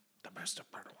 The best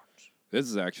of Padawans. This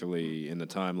is actually in the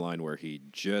timeline where he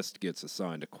just gets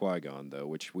assigned to Qui-Gon, though,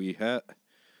 which we had...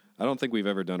 I don't think we've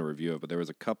ever done a review of, but there was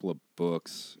a couple of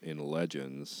books in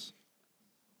Legends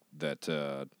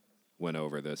that went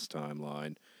over this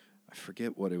timeline. I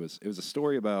forget what it was. It was a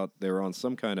story about they were on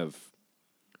some kind of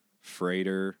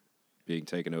freighter being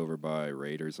taken over by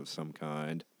raiders of some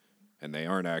kind, and they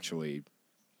aren't actually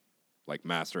like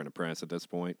master and apprentice at this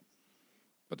point,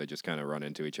 but they just kind of run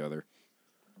into each other.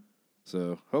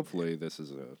 So hopefully this is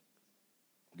a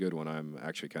good one. I'm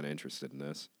actually kind of interested in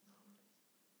this.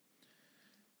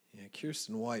 Yeah,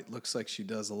 Kirsten White looks like she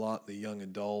does a lot the young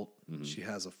adult. Mm-hmm. She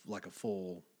has a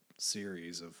full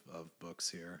series of books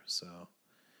here, so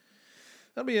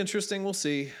that'll be interesting. We'll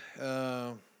see.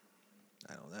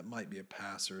 I don't know, that might be a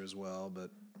passer as well, but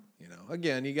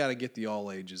again, you got to get the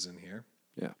all ages in here.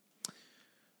 Yeah.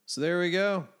 So there we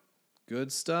go.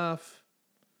 Good stuff.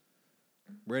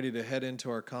 Ready to head into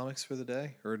our comics for the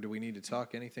day, or do we need to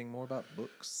talk anything more about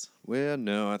books? Well,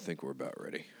 no, I think we're about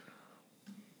ready.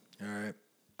 All right.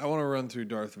 I want to run through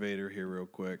Darth Vader here real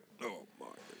quick. Oh, my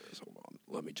goodness. Hold on.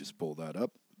 Let me just pull that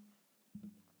up.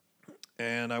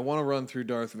 And I want to run through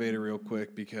Darth Vader real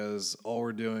quick because all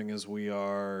we're doing is we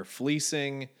are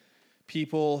fleecing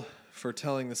people for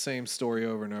telling the same story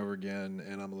over and over again.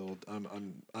 And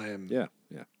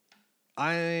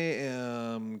I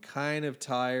am kind of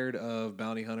tired of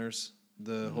bounty hunters,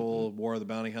 the whole War of the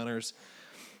Bounty Hunters.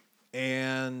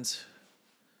 And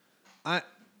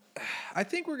I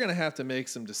think we're going to have to make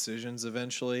some decisions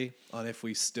eventually on if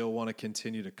we still want to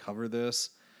continue to cover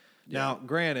this. Yeah. Now,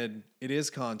 granted, it is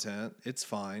content. It's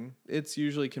fine. It's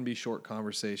usually can be short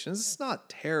conversations. It's not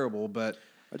terrible, but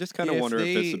I just kind of wonder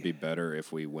if this would be better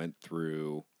if we went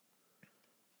through,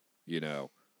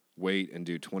 wait and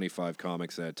do 25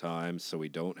 comics at a time so we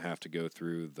don't have to go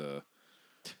through the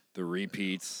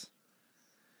repeats.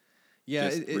 Yeah,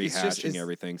 just rehashing it's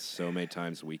everything so many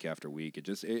times week after week.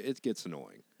 It gets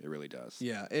annoying. It really does.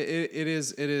 Yeah, it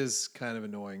is kind of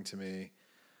annoying to me.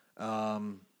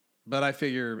 But I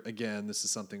figure, again, this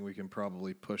is something we can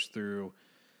probably push through.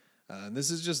 And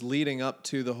this is just leading up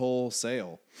to the whole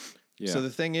sale. Yeah. So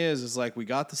the thing is like we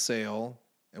got the sale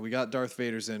and we got Darth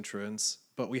Vader's entrance,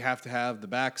 but we have to have the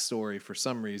backstory for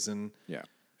some reason. Yeah.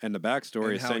 And the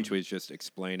backstory essentially is just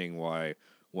explaining why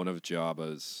one of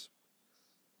Jabba's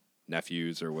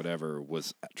nephews or whatever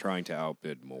was trying to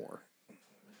outbid more.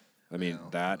 I mean,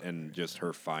 that and just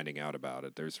her finding out about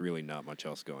it. There's really not much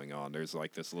else going on. There's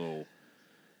like this little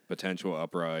potential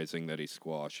uprising that he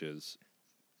squashes.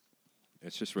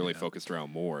 It's just really focused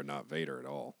around Moore, not Vader at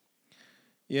all.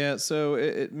 Yeah, so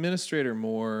Administrator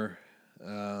Moore,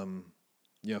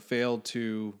 failed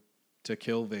to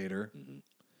kill Vader,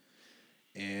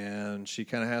 and she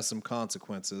kind of has some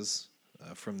consequences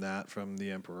from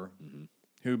the Emperor,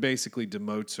 who basically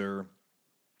demotes her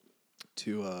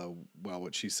to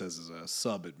what she says is a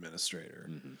sub-administrator.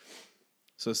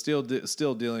 So still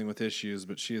dealing with issues,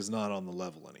 but she is not on the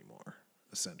level anymore,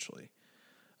 essentially.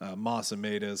 Masa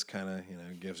Maida's kind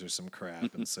of, gives her some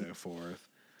crap and so forth.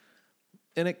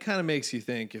 And it kind of makes you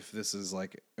think if this is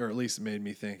like, or at least it made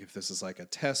me think if this is like a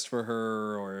test for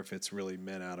her or if it's really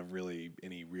meant out of really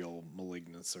any real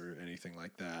malignance or anything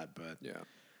like that. But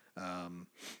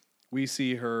we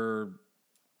see her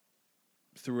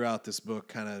throughout this book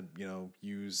kind of,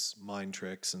 use mind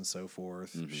tricks and so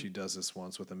forth. She does this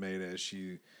once with Ameda.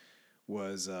 She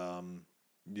was,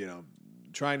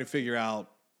 trying to figure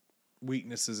out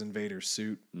weaknesses in Vader's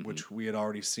suit, which we had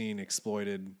already seen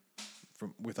exploited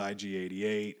with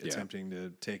IG-88, attempting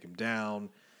to take him down,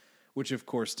 which of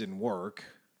course didn't work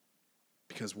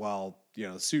because while,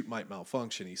 the suit might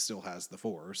malfunction, he still has the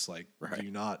Force. Like, do you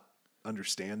not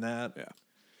understand that? Yeah.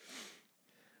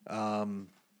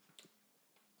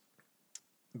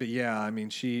 But yeah, I mean,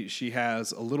 she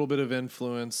has a little bit of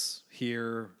influence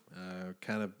here,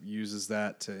 kind of uses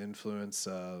that to influence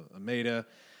Ameda,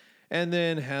 and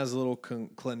then has a little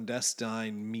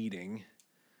clandestine meeting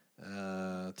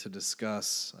to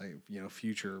discuss,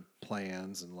 future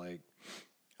plans and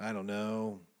I don't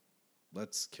know,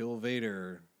 let's kill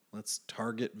Vader, let's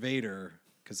target Vader,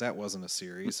 because that wasn't a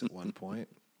series at one point.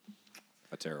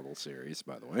 A terrible series,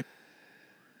 by the way.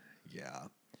 Yeah.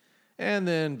 And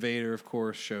then Vader, of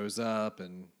course, shows up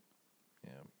and,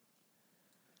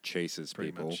 chases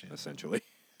people, much, essentially.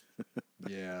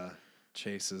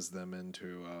 chases them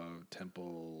into a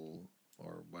temple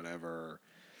or whatever.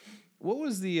 What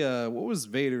was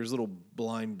Vader's little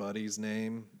blind buddy's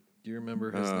name? Do you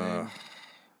remember his name?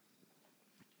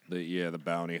 The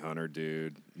bounty hunter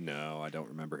dude. No, I don't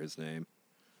remember his name.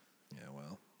 Yeah,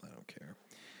 well, I don't care.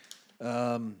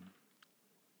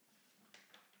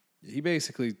 He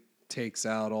basically takes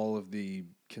out all of the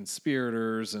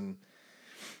conspirators, and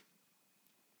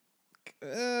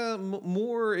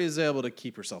Moore is able to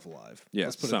keep herself alive. Yeah,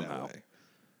 let's put somehow. it that way.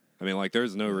 I mean,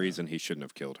 there's no reason he shouldn't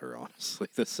have killed her, honestly.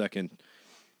 The second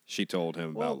she told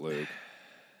him about Luke.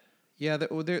 Yeah,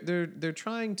 they're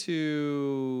trying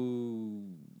to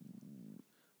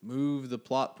move the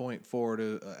plot point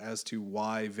forward as to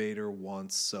why Vader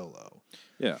wants Solo.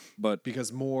 Yeah, but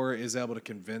because Moore is able to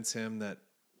convince him that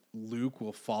Luke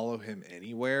will follow him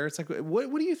anywhere. It's like, what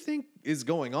do you think is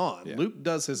going on? Yeah. Luke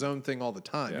does his own thing all the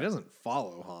time. Yeah. He doesn't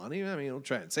follow Han. He'll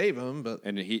try and save him, but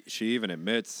she even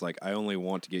admits, I only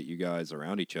want to get you guys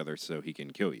around each other so he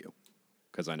can kill you,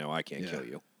 because I know I can't kill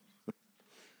you.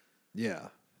 Yeah.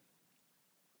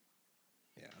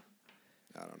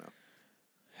 I don't know.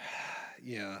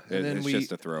 Yeah, and then it's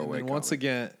just a throwaway. And then once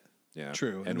again,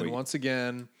 true. And then once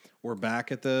again, we're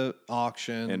back at the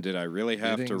auction. And did I really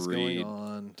have to read?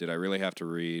 Did I really have to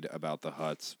read about the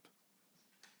Hutts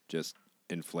just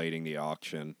inflating the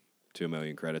auction 2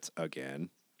 million credits again?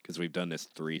 Because we've done this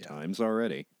 3 times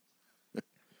already.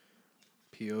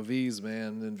 POVs,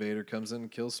 man. Then Vader comes in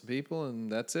and kills some people,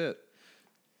 and that's it.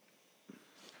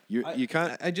 You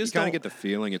kind of get the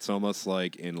feeling it's almost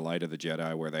like in Light of the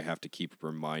Jedi, where they have to keep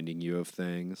reminding you of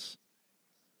things.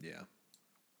 Yeah.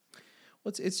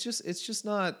 Well, it's just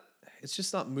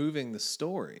not moving the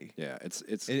story. Yeah, it's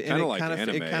kind of like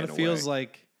anime. It kind of feels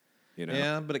like, you know.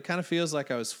 Yeah, but it kind of feels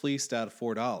like I was fleeced out of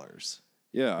 $4.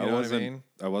 Yeah, You know what I mean?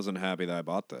 I wasn't happy that I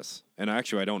bought this. And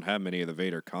actually, I don't have many of the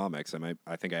Vader comics.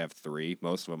 I think I have 3.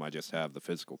 Most of them I just have the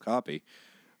physical copy.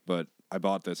 But I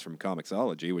bought this from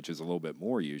Comixology, which is a little bit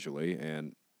more usually,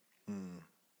 and I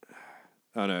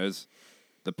don't know,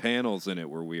 the panels in it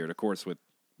were weird. Of course, with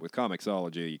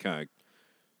Comixology, you kind of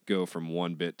go from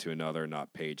one bit to another,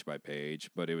 not page by page,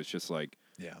 but it was just like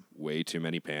Yeah. way too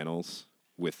many panels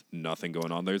with nothing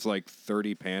going on. There's like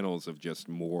 30 panels of just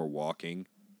more walking.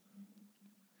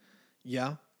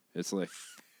 Yeah. It's like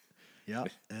Yeah.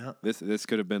 Yeah. this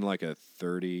could have been like a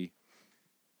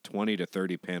 20 to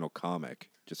 30 panel comic,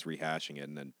 just rehashing it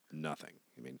and then nothing.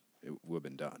 I mean, it would have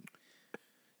been done.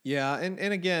 Yeah, and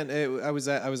again, I was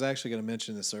actually going to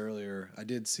mention this earlier. I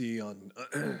did see on,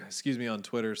 excuse me, on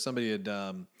Twitter, somebody had,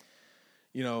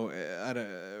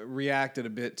 reacted a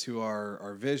bit to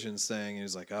our vision, saying it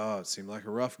was like, oh, it seemed like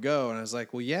a rough go, and I was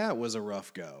like, well, yeah, it was a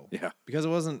rough go, Yeah. because it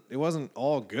wasn't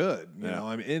all good, you Yeah. know.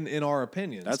 I mean, in our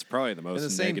opinions, That's probably the most the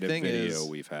same negative thing video is-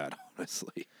 we've had,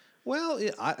 honestly. Well,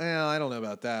 I don't know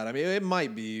about that. I mean, it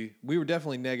might be. We were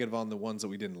definitely negative on the ones that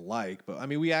we didn't like, but I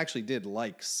mean, we actually did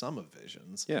like some of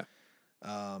Visions. Yeah.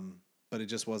 But it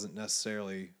just wasn't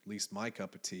necessarily, at least my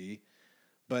cup of tea.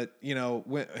 But you know,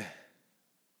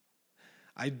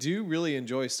 I do really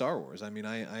enjoy Star Wars. I mean,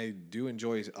 I do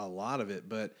enjoy a lot of it,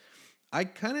 but I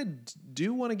kind of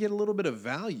do want to get a little bit of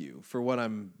value for what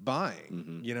I'm buying.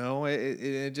 Mm-hmm. You know,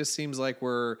 it just seems like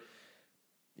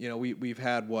we've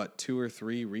had 2 or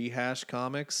 3 rehash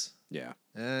comics. Yeah.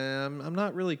 I'm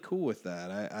not really cool with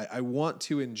that. I want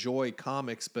to enjoy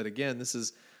comics, but again, this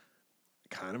is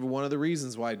kind of one of the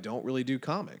reasons why I don't really do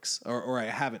comics, or I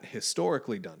haven't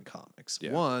historically done comics.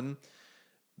 Yeah. One,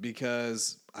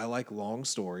 because I like long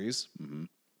stories, Mm-hmm.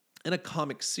 and a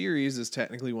comic series is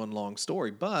technically one long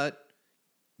story, but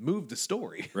move the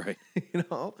story, Right.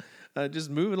 just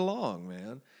move it along,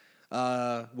 man.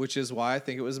 Which is why I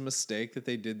think it was a mistake that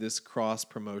they did this cross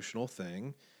promotional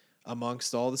thing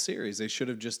amongst all the series. They should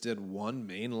have just did one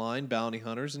mainline bounty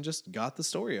hunters and just got the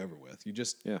story over with. You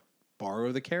just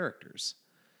borrow the characters.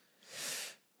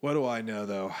 What do I know,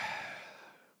 though?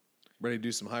 Ready to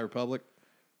do some High Republic?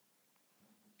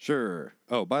 Sure.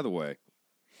 Oh, by the way,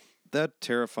 that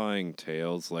Terrifying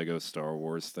Tales Lego Star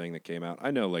Wars thing that came out,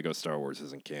 I know Lego Star Wars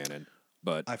isn't canon,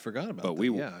 but I forgot about but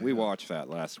that. we watched that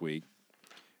last week,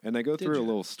 and they go through a you?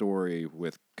 little story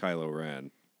with Kylo Ren.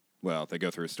 Well, they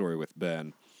go through a story with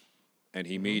Ben, and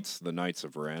he meets the Knights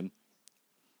of Ren.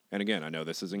 And again, I know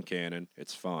this isn't canon.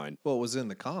 It's fine. Well, it was in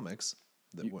the comics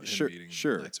that him meeting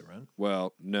Knights of Ren.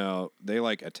 Well, no, they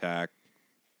like attack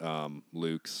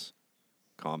Luke's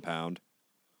compound,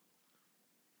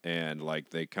 and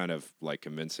like they kind of like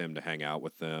convince him to hang out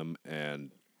with them,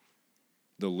 and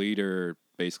the leader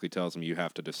basically tells him you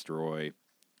have to destroy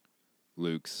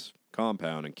Luke's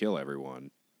compound and kill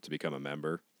everyone to become a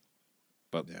member.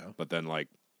 But then like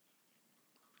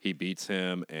he beats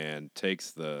him and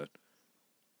takes the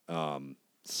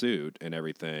suit and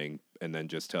everything, and then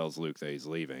just tells Luke that he's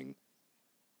leaving,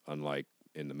 unlike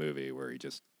in the movie where he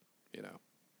just,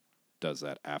 does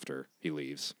that after he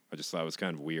leaves. I just thought it was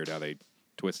kind of weird how they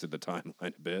twisted the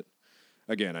timeline a bit.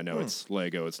 Again, I know it's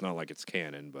Lego, it's not like it's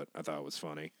canon, but I thought it was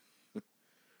funny.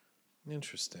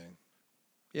 Interesting.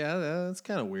 Yeah, that's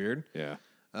kind of weird. Yeah.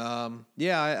 I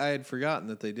had forgotten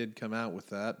that they did come out with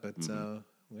that, but Other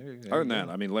than that,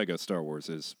 I mean, Lego Star Wars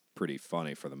is pretty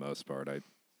funny for the most part. I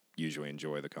usually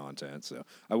enjoy the content, so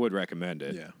I would recommend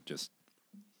it. Yeah. Just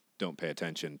don't pay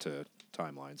attention to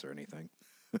timelines or anything.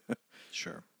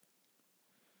 Sure.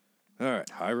 All right,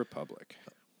 High Republic.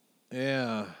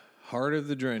 Yeah, Heart of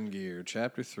the Drengir,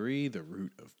 Chapter 3, The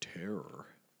Root of Terror.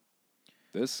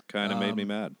 This kind of made me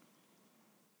mad.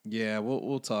 Yeah,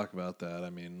 we'll talk about that. I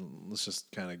mean, let's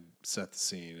just kind of set the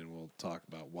scene, and we'll talk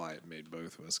about why it made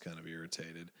both of us kind of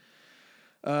irritated.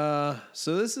 So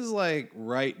this is like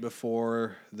right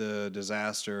before the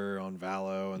disaster on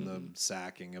Valo and the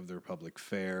sacking of the Republic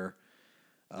Fair.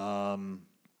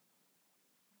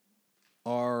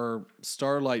 Our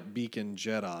Starlight Beacon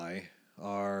Jedi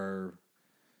are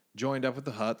joined up with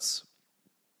the Hutts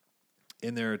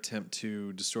in their attempt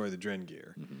to destroy the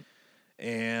Drengir.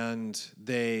 And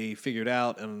they figured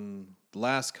out in the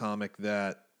last comic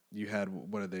that you had,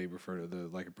 what did they refer to,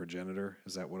 like a progenitor?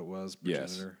 Is that what it was?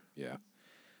 Progenitor? Yes. Yeah.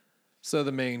 So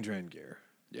the main Drengir.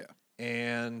 Yeah.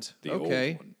 And, The old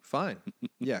okay, one. fine.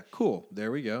 Yeah, cool.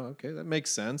 There we go. Okay, that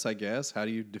makes sense, I guess. How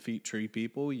do you defeat tree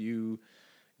people? You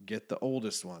get the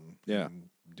oldest one. Yeah. And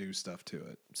do stuff to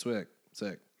it. Sick.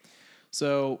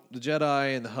 So the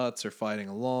Jedi and the Hutts are fighting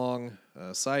along,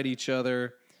 side each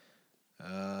other.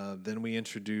 Then we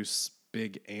introduce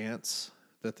big ants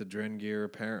that the Drengir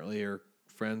apparently are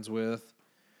friends with.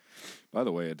 By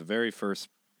the way, at the very first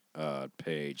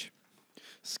page,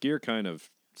 Skier kind of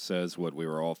says what we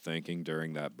were all thinking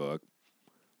during that book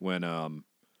when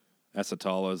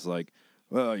Asatala's like,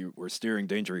 well, we're steering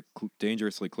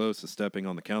dangerously close to stepping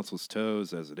on the Council's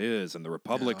toes as it is, and the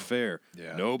Republic Fair.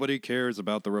 Yeah. Nobody cares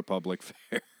about the Republic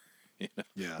Fair.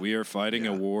 Yeah. We are fighting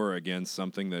a war against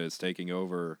something that is taking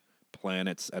over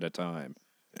planets at a time,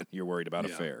 and you're worried about a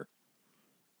fair.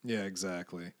 Yeah,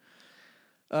 exactly.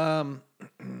 So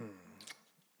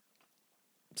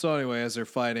anyway, as they're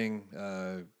fighting,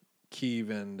 Keeve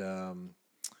and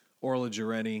Orla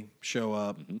Jareni show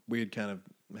up. Mm-hmm. We had kind of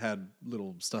had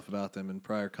little stuff about them in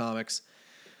prior comics.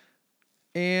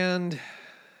 And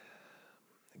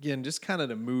again, just kind of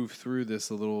to move through this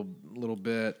a little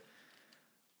bit,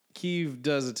 Keeve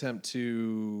does attempt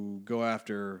to go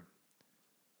after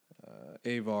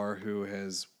Avar, who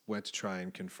has went to try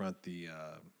and confront the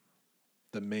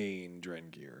main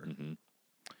Drengir. Mm-hmm.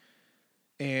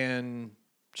 And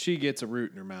she gets a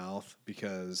root in her mouth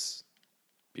because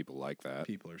people like that.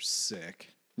 People are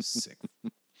sick.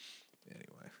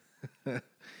 Anyway.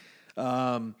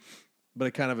 But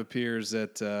it kind of appears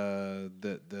that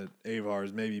that Avar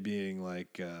is maybe being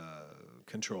like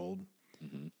controlled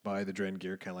by the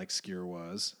Drengir, kind of like Skier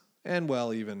was. And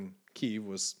well, even Keeve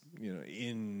was,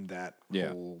 in that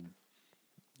whole...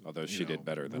 Although she did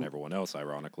better than everyone else,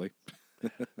 ironically.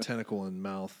 Tentacle and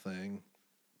mouth thing.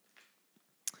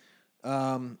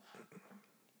 Long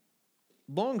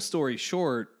story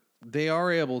short, they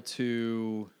are able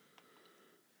to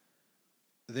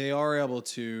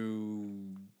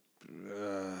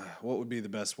what would be the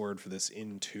best word for this?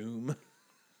 Entomb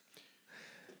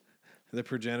the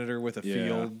progenitor with a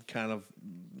field, kind of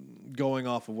going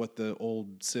off of what the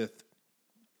old Sith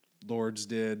lords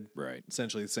did. Right.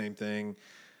 Essentially the same thing.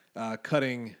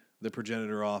 Cutting the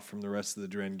progenitor off from the rest of the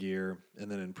Drengir and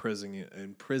then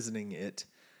imprisoning it,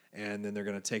 and then they're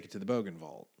going to take it to the Bogan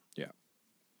Vault. Yeah.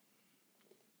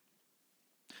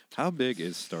 How big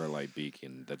is Starlight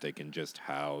Beacon that they can just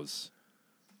house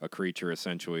a creature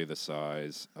essentially the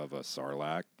size of a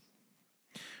Sarlacc?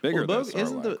 Bigger than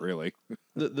Sarlacc, really.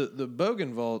 the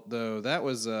Bogan Vault, though, that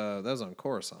was on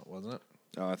Coruscant, wasn't it?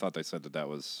 Oh, I thought they said that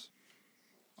was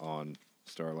on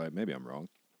Starlight. Maybe I'm wrong.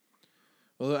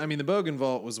 Well, I mean, the Bogan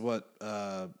Vault was what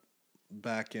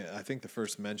back in, I think the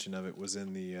first mention of it was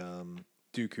in the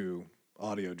Dooku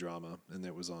audio drama, and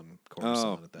it was on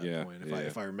Coruscant at that point.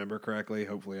 If I remember correctly,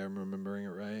 hopefully I'm remembering it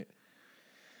right.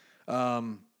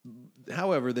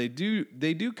 However, they do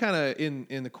kind of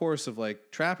in the course of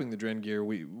like trapping the Drengir,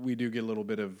 we do get a little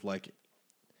bit of like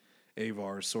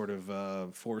Avar's sort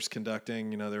of force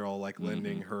conducting. They're all like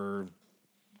lending her,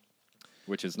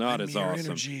 which is not as awesome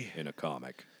energy in a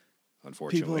comic.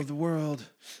 Unfortunately, people of the world,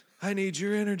 I need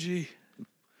your energy.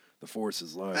 The Force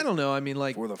is light. I don't know. I mean,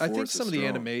 like, I think some of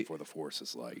the for the Force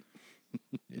is light.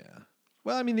 Yeah.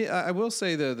 Well, I mean, I will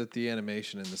say though that the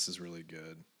animation in this is really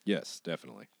good. Yes,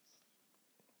 definitely.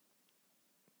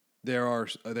 There are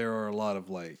a lot of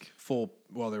like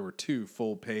there were 2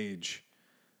 full page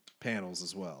panels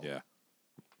as well. Yeah.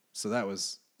 So that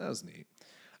was neat.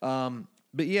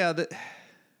 But yeah,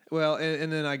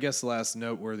 and then I guess the last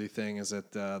noteworthy thing is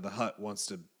that the Hutt wants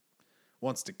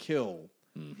to kill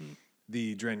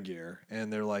the Drengir,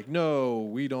 and they're like, "No,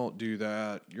 we don't do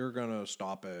that. You're gonna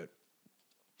stop it."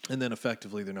 And then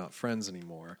effectively, they're not friends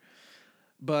anymore.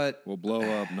 But we'll blow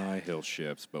up Nihil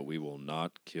ships, but we will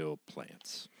not kill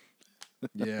plants.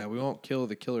 Yeah, we won't kill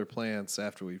the killer plants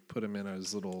after we put him in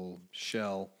his little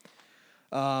shell,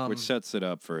 which sets it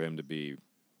up for him to be,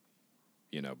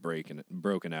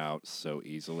 broken out so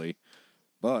easily.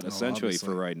 But essentially, obviously,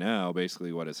 for right now,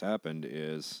 basically what has happened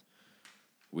is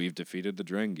we've defeated the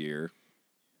Drengir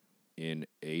in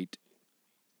 8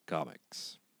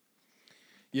 comics.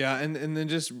 Yeah, and then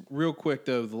just real quick,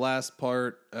 though, the last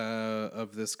part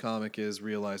of this comic is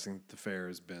realizing the fair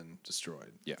has been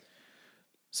destroyed. Yeah.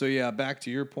 So, yeah, back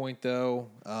to your point, though.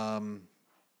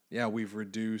 We've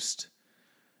reduced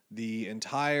the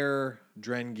entire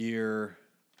Drengir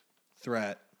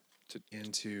threat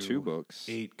into 2 books.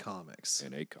 8 comics.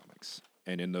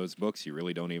 And in those books, you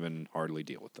really don't even hardly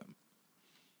deal with them.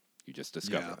 You just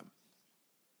discover them.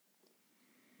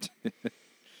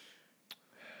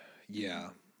 Yeah.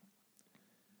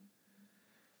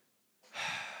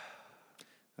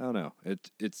 I don't know.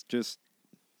 It's just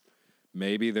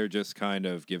maybe they're just kind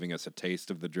of giving us a taste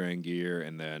of the Drengir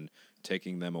and then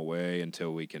taking them away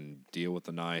until we can deal with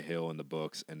the Nihil in the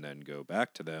books and then go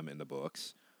back to them in the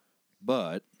books.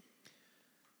 But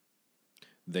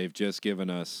they've just given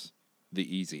us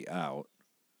the easy out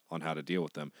on how to deal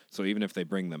with them. So even if they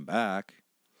bring them back,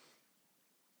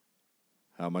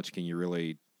 how much can you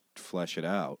really flesh it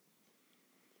out.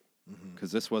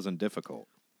 Because this wasn't difficult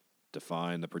to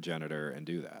find the progenitor and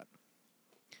do that.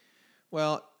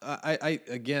 Well, I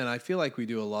feel like we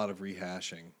do a lot of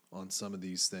rehashing on some of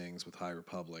these things with High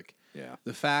Republic. Yeah.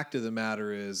 The fact of the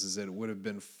matter is that it would have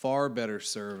been far better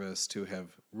service to have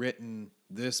written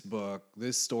this book,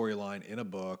 this storyline in a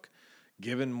book,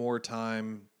 given more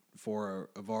time for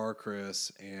Avar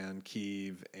Kriss and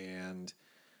Keeve and,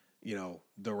 you know,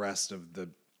 the rest of the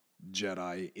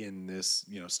Jedi in this,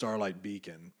 you know, Starlight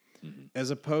Beacon, as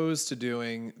opposed to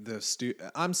doing the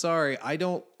I'm sorry, I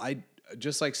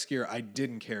just like Skier, I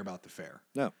didn't care about the fair.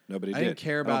 No, nobody I did. didn't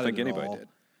care I about don't think it at anybody all. did.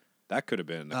 That could have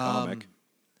been in the comic.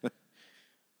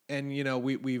 And you know,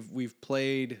 we've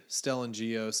played Stellan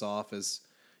Gios off as,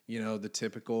 you know, the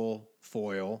typical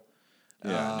foil.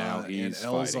 Yeah, now And he's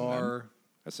fighting them, Elzar,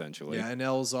 essentially. yeah, and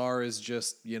Elzar is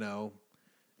just, you know,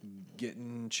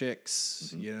 getting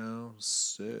chicks, you know,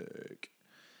 sick.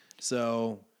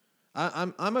 So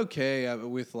I'm okay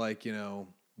with, like, you know,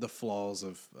 the flaws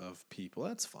of people.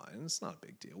 That's fine. It's not a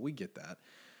big deal. We get that.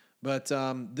 But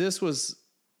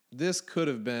this could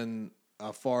have been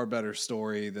a far better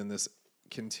story than this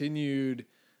continued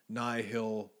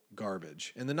Nihil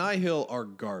garbage. And the Nihil are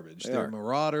garbage. They're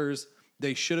marauders.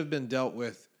 They should have been dealt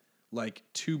with like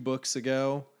 2 books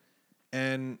ago.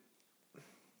 And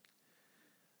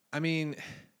I mean,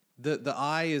 the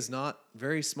eye is not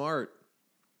very smart.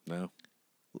 No.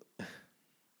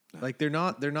 Like they're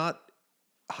not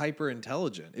hyper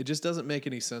intelligent. It just doesn't make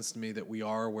any sense to me that we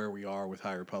are where we are with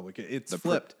High Republic. It's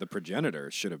flipped. The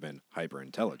progenitor should have been hyper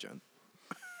intelligent.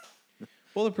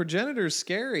 Well, the progenitor's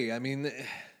scary. I mean,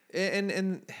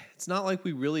 and it's not like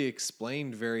we really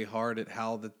explained very hard at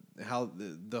how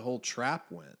the whole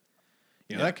trap went.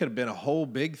 You know, that could have been a whole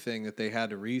big thing that they had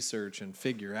to research and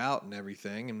figure out and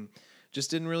everything, and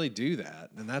just didn't really do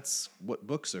that. And that's what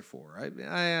books are for.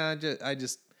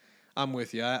 I'm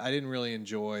with you. I didn't really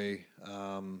enjoy.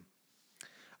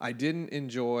 I didn't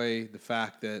enjoy the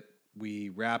fact that we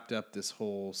wrapped up this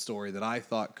whole story that I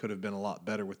thought could have been a lot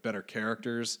better with better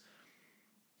characters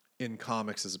in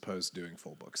comics as opposed to doing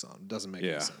full books on. It doesn't make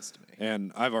any sense to me.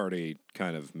 And I've already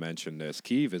kind of mentioned this.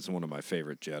 Keeve is one of my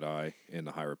favorite Jedi in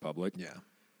the High Republic. Yeah.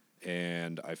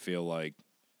 And I feel like,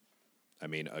 I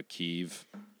mean, a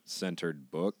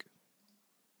Keeve-centered book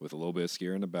with a little bit of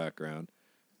Skier in the background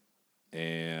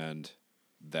and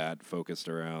that focused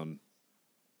around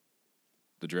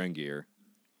the Drengir,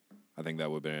 I think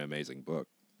that would have been an amazing book.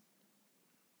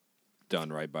 Done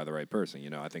right by the right person. You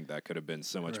know, I think that could have been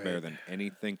so much better than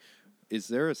anything. Is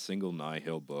there a single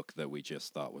Nihil book that we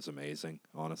just thought was amazing,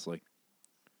 honestly?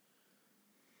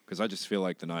 Because I just feel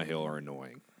like the Nihil are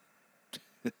annoying.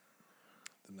 The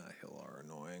Nihil are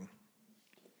annoying.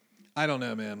 I don't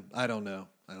know, man. I don't know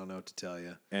what to tell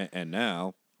you. And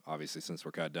now, obviously, since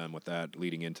we're kind of done with that,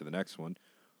 leading into the next one,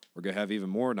 we're going to have even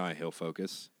more Nihil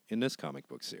focus in this comic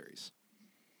book series.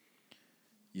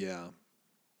 Yeah.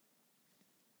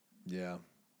 Yeah.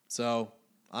 So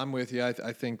I'm with you. I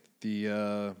think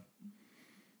the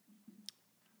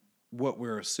what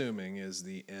we're assuming is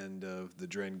the end of the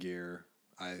Drengir.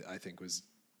 I think was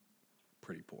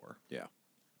pretty poor. Yeah.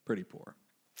 Pretty poor.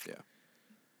 Yeah.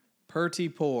 Pretty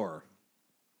poor.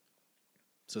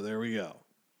 So there we go.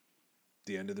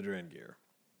 The end of the Drengir.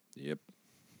 Yep.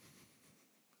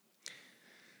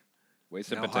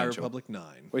 Wasted now potential. High Republic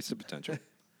 9. Wasted potential.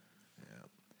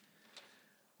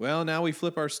 Well, now we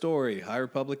flip our story. High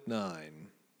Republic 9.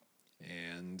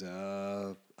 And,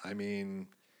 I mean,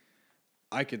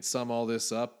 I could sum all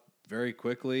this up very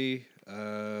quickly.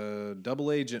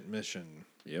 Double agent mission.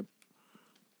 Yep.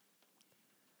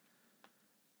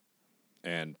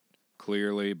 And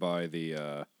clearly by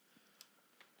the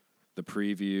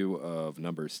preview of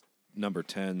number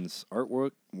 10's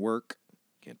artwork,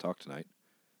 can't talk tonight,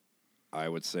 I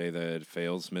would say that it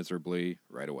fails miserably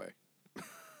right away.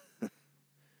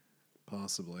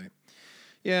 Possibly.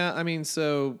 Yeah, I mean,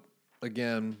 so,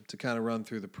 again, to kind of run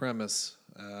through the premise,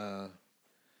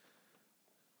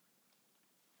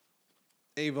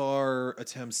 Avar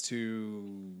attempts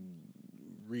to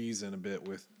reason a bit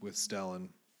with Stellan.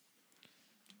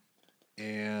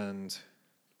 And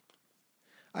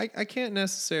I can't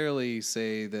necessarily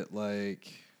say that,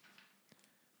 like,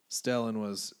 Stellan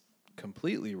was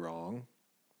completely wrong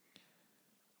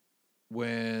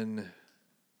when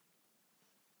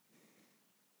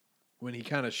he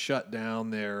kind of shut down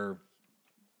their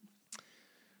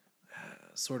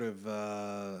sort of,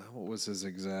 what was his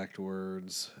exact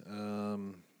words?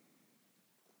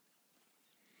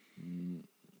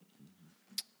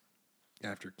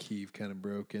 After Keeve kind of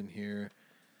broke in here.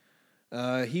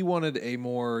 He wanted a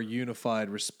more unified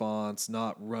response,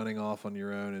 not running off on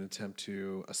your own in an attempt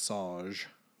to assuage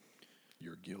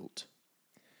your guilt.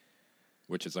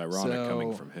 Which is ironic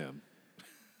coming from him.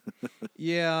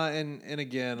 Yeah, and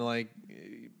again, like,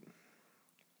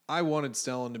 I wanted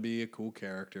Stellan to be a cool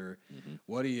character. Mm-hmm.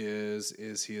 What he is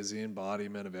he is the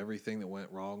embodiment of everything that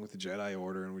went wrong with the Jedi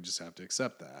Order, and we just have to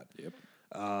accept that. Yep.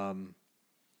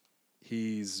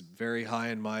 He's very high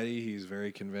and mighty. He's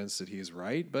very convinced that he's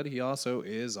right, but he also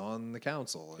is on the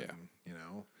council. And, you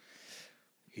know,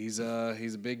 he's a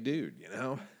big dude, you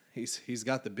know? He's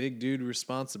got the big dude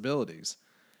responsibilities.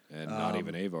 And not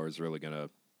even Avar is really going to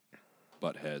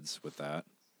butt heads with that.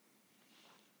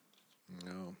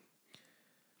 No.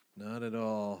 Not at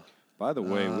all. By the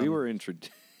way, we were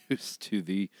introduced to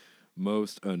the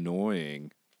most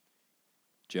annoying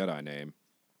Jedi name.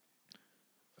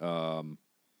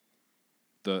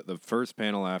 The first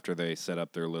panel after they set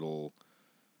up their little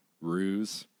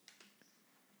ruse,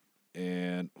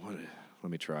 and let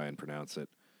me try and pronounce it.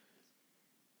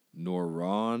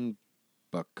 Noran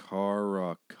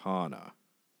Bakarakana.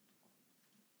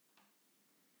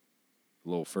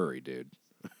 Little furry dude.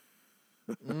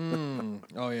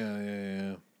 Oh,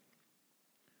 yeah.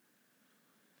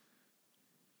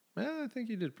 Well, I think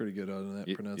you did pretty good on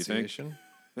that pronunciation.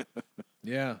 You think?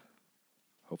 Yeah.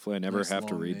 Hopefully I never Nice have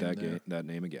to long read name that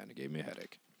name again. It gave me a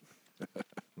headache.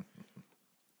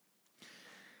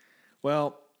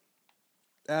 Well,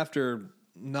 after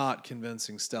not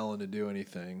convincing Stellan to do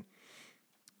anything,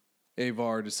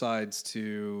 Avar decides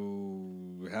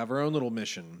to have her own little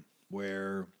mission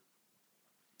where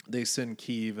they send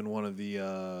Keeve and one of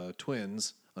the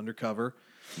twins undercover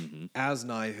as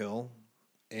Nihil,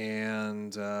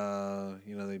 and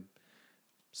they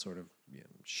sort of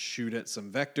shoot at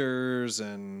some vectors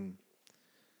and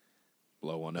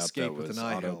Blow one up escape that with was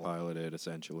an Nihil. autopiloted,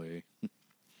 essentially.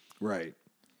 Right.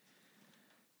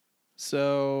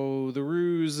 So the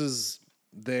ruse is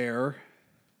there,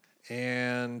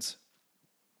 and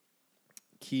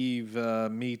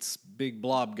Keeve meets Big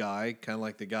Blob Guy, kind of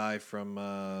like the guy from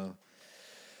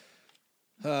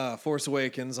Force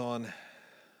Awakens on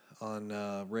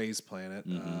Rey's planet.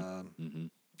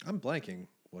 I'm blanking.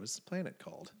 What is the planet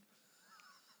called?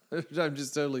 I'm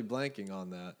just totally blanking on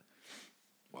that.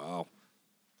 Wow.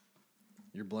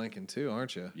 You're blanking too,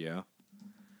 aren't you? Yeah.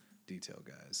 Detail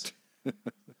guys.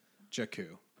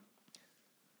 Jakku.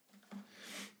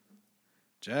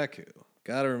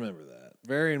 Gotta remember that.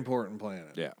 Very important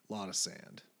planet. Yeah. A lot of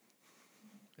sand.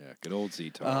 Yeah, good old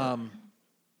Zetar.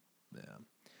 Yeah.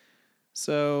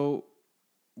 So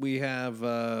we have,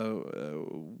 I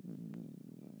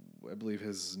believe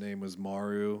his name was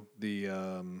Maru, the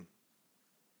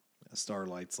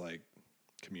Starlight's like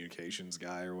communications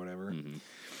guy or whatever,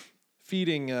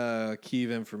 feeding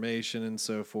Keeve information and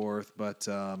so forth. But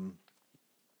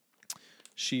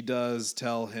she does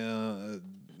tell him,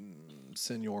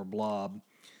 Senor Blob,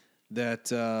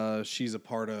 that she's a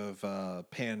part of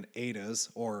Pan Ada's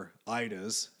or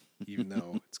Ida's, even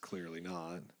though it's clearly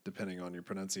not, depending on your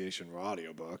pronunciation of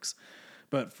audiobooks.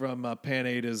 But from Pan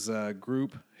Ada's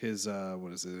group, his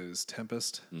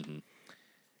Tempest.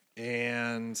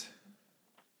 And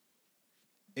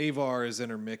Avar is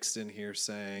intermixed in here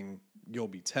saying, you'll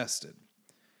be tested.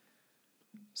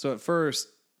 So at first,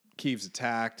 Keeve's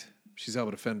attacked. She's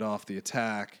able to fend off the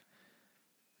attack.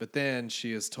 But then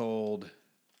she is told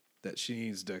that she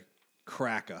needs to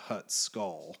crack a Hutt's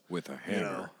skull. With a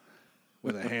hammer.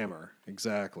 With a hammer,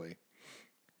 exactly.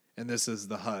 And this is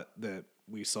the Hutt that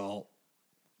we saw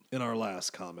in our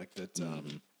last comic that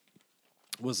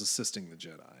was assisting the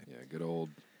Jedi. Yeah, good old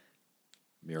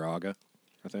Miraga,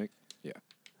 I think. Yeah,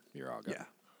 Miraga. Yeah.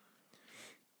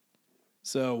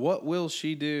 So what will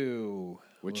she do?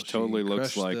 Which totally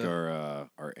looks like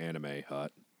our anime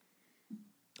Hutt.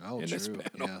 Oh, in true. this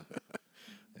panel.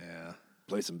 Yeah.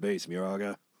 Play some bass,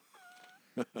 Miraga.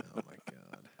 Oh my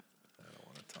god. I don't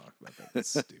want to talk about that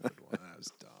stupid one. That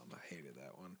was dumb. I hated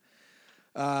that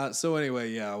one. So anyway,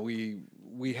 yeah,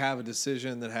 we have a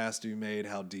decision that has to be made.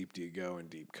 How deep do you go in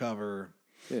deep cover?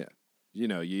 Yeah. You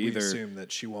We either assume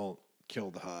that she won't kill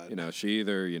the Hutt. she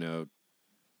either,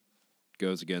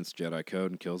 goes against Jedi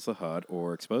code and kills the Hutt,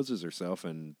 or exposes herself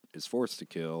and is forced to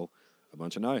kill a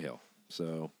bunch of Nihil.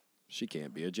 So she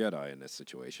can't be a Jedi in this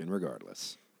situation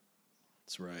regardless.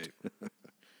 That's right.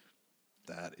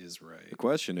 That is right. The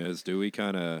question is, do we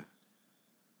push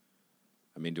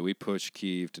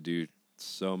Keeve to do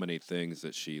so many things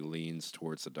that she leans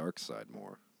towards the dark side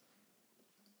more?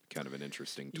 Kind of an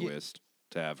interesting twist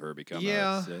to have her become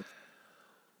a Sith.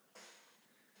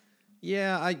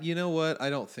 Yeah, you know what? I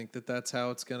don't think that's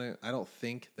how it's gonna. I don't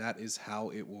think that is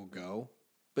how it will go.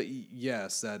 But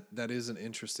yes, that is an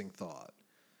interesting thought.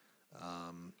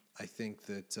 I think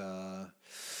that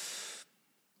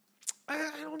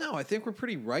I don't know. I think we're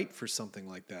pretty ripe for something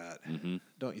like that.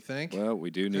 Don't you think? Well, we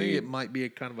do I think need. it might be a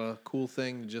kind of a cool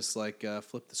thing to just like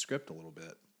flip the script a little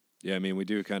bit. Yeah, I mean, we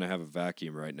do kind of have a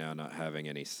vacuum right now, not having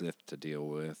any Sith to deal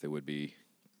with. It would be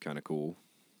kind of cool.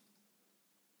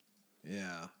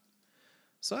 Yeah.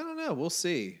 So I don't know. We'll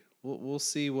see. We'll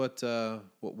see what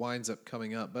winds up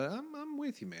coming up. But I'm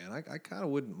with you, man. I kind of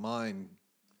wouldn't mind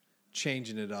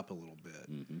changing it up a little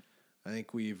bit. I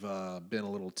think we've been a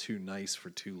little too nice for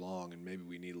too long, and maybe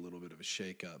we need a little bit of a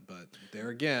shake-up. But there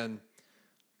again,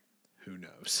 who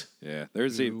knows? Yeah,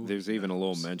 there's even a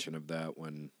little mention of that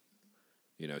when,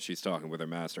 she's talking with her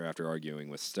master after arguing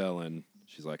with Stellan.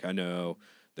 She's like, I know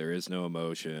there is no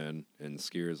emotion. And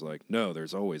Skier's like, no,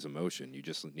 there's always emotion. You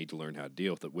just need to learn how to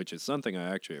deal with it, which is something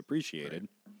I actually appreciated. Right.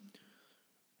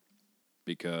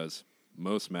 Because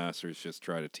most masters just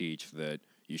try to teach that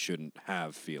you shouldn't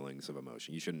have feelings of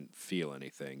emotion. You shouldn't feel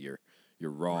anything. You're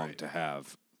wrong to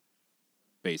have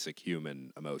basic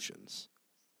human emotions.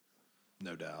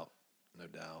 No doubt. No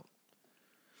doubt.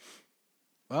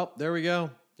 Well, there we go.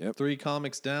 Yep. 3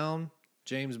 comics down.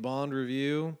 James Bond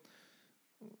review.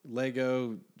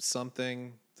 Lego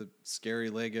something. The scary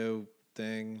Lego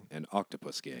thing. And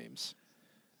octopus games.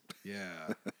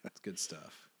 Yeah. It's good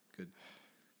stuff.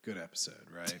 Good episode,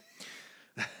 right?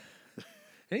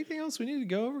 Anything else we need to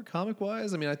go over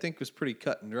comic-wise? I mean, I think it was pretty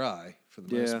cut and dry for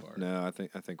the most part. No, I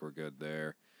think we're good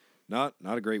there. Not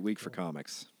a great week for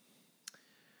comics.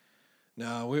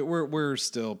 No, we're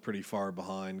still pretty far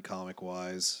behind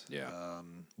comic-wise. Yeah.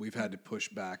 We've had to push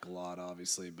back a lot,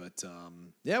 obviously, but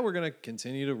we're gonna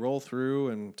continue to roll through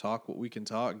and talk what we can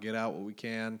talk, get out what we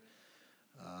can,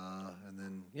 and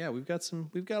then we've got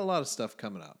a lot of stuff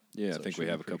coming up. Yeah, so I think we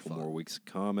have a couple more weeks of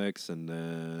comics, and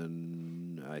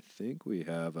then I think we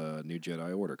have a new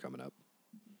Jedi Order coming up.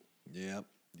 Yep.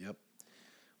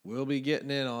 We'll be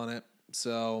getting in on it.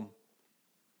 So,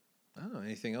 I don't know,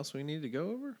 anything else we need to go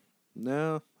over?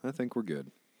 No, I think we're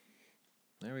good.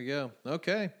 There we go.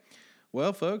 Okay.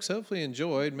 Well, folks, hopefully you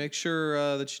enjoyed. Make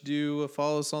sure that you do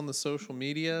follow us on the social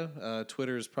media.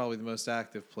 Twitter is probably the most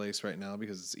active place right now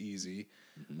because it's easy.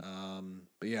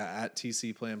 But at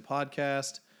TC Plan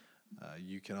Podcast.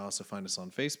 You can also find us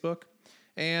on Facebook.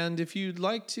 And if you'd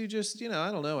like to just,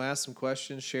 ask some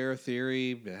questions, share a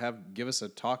theory, give us a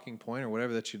talking point or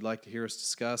whatever that you'd like to hear us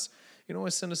discuss, you can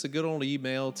always send us a good old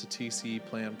email to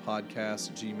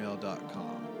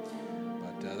tcplanpodcast@gmail.com.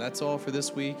 But that's all for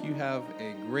this week. You have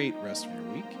a great rest of your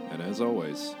week. And as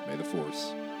always, may the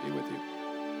Force be with you.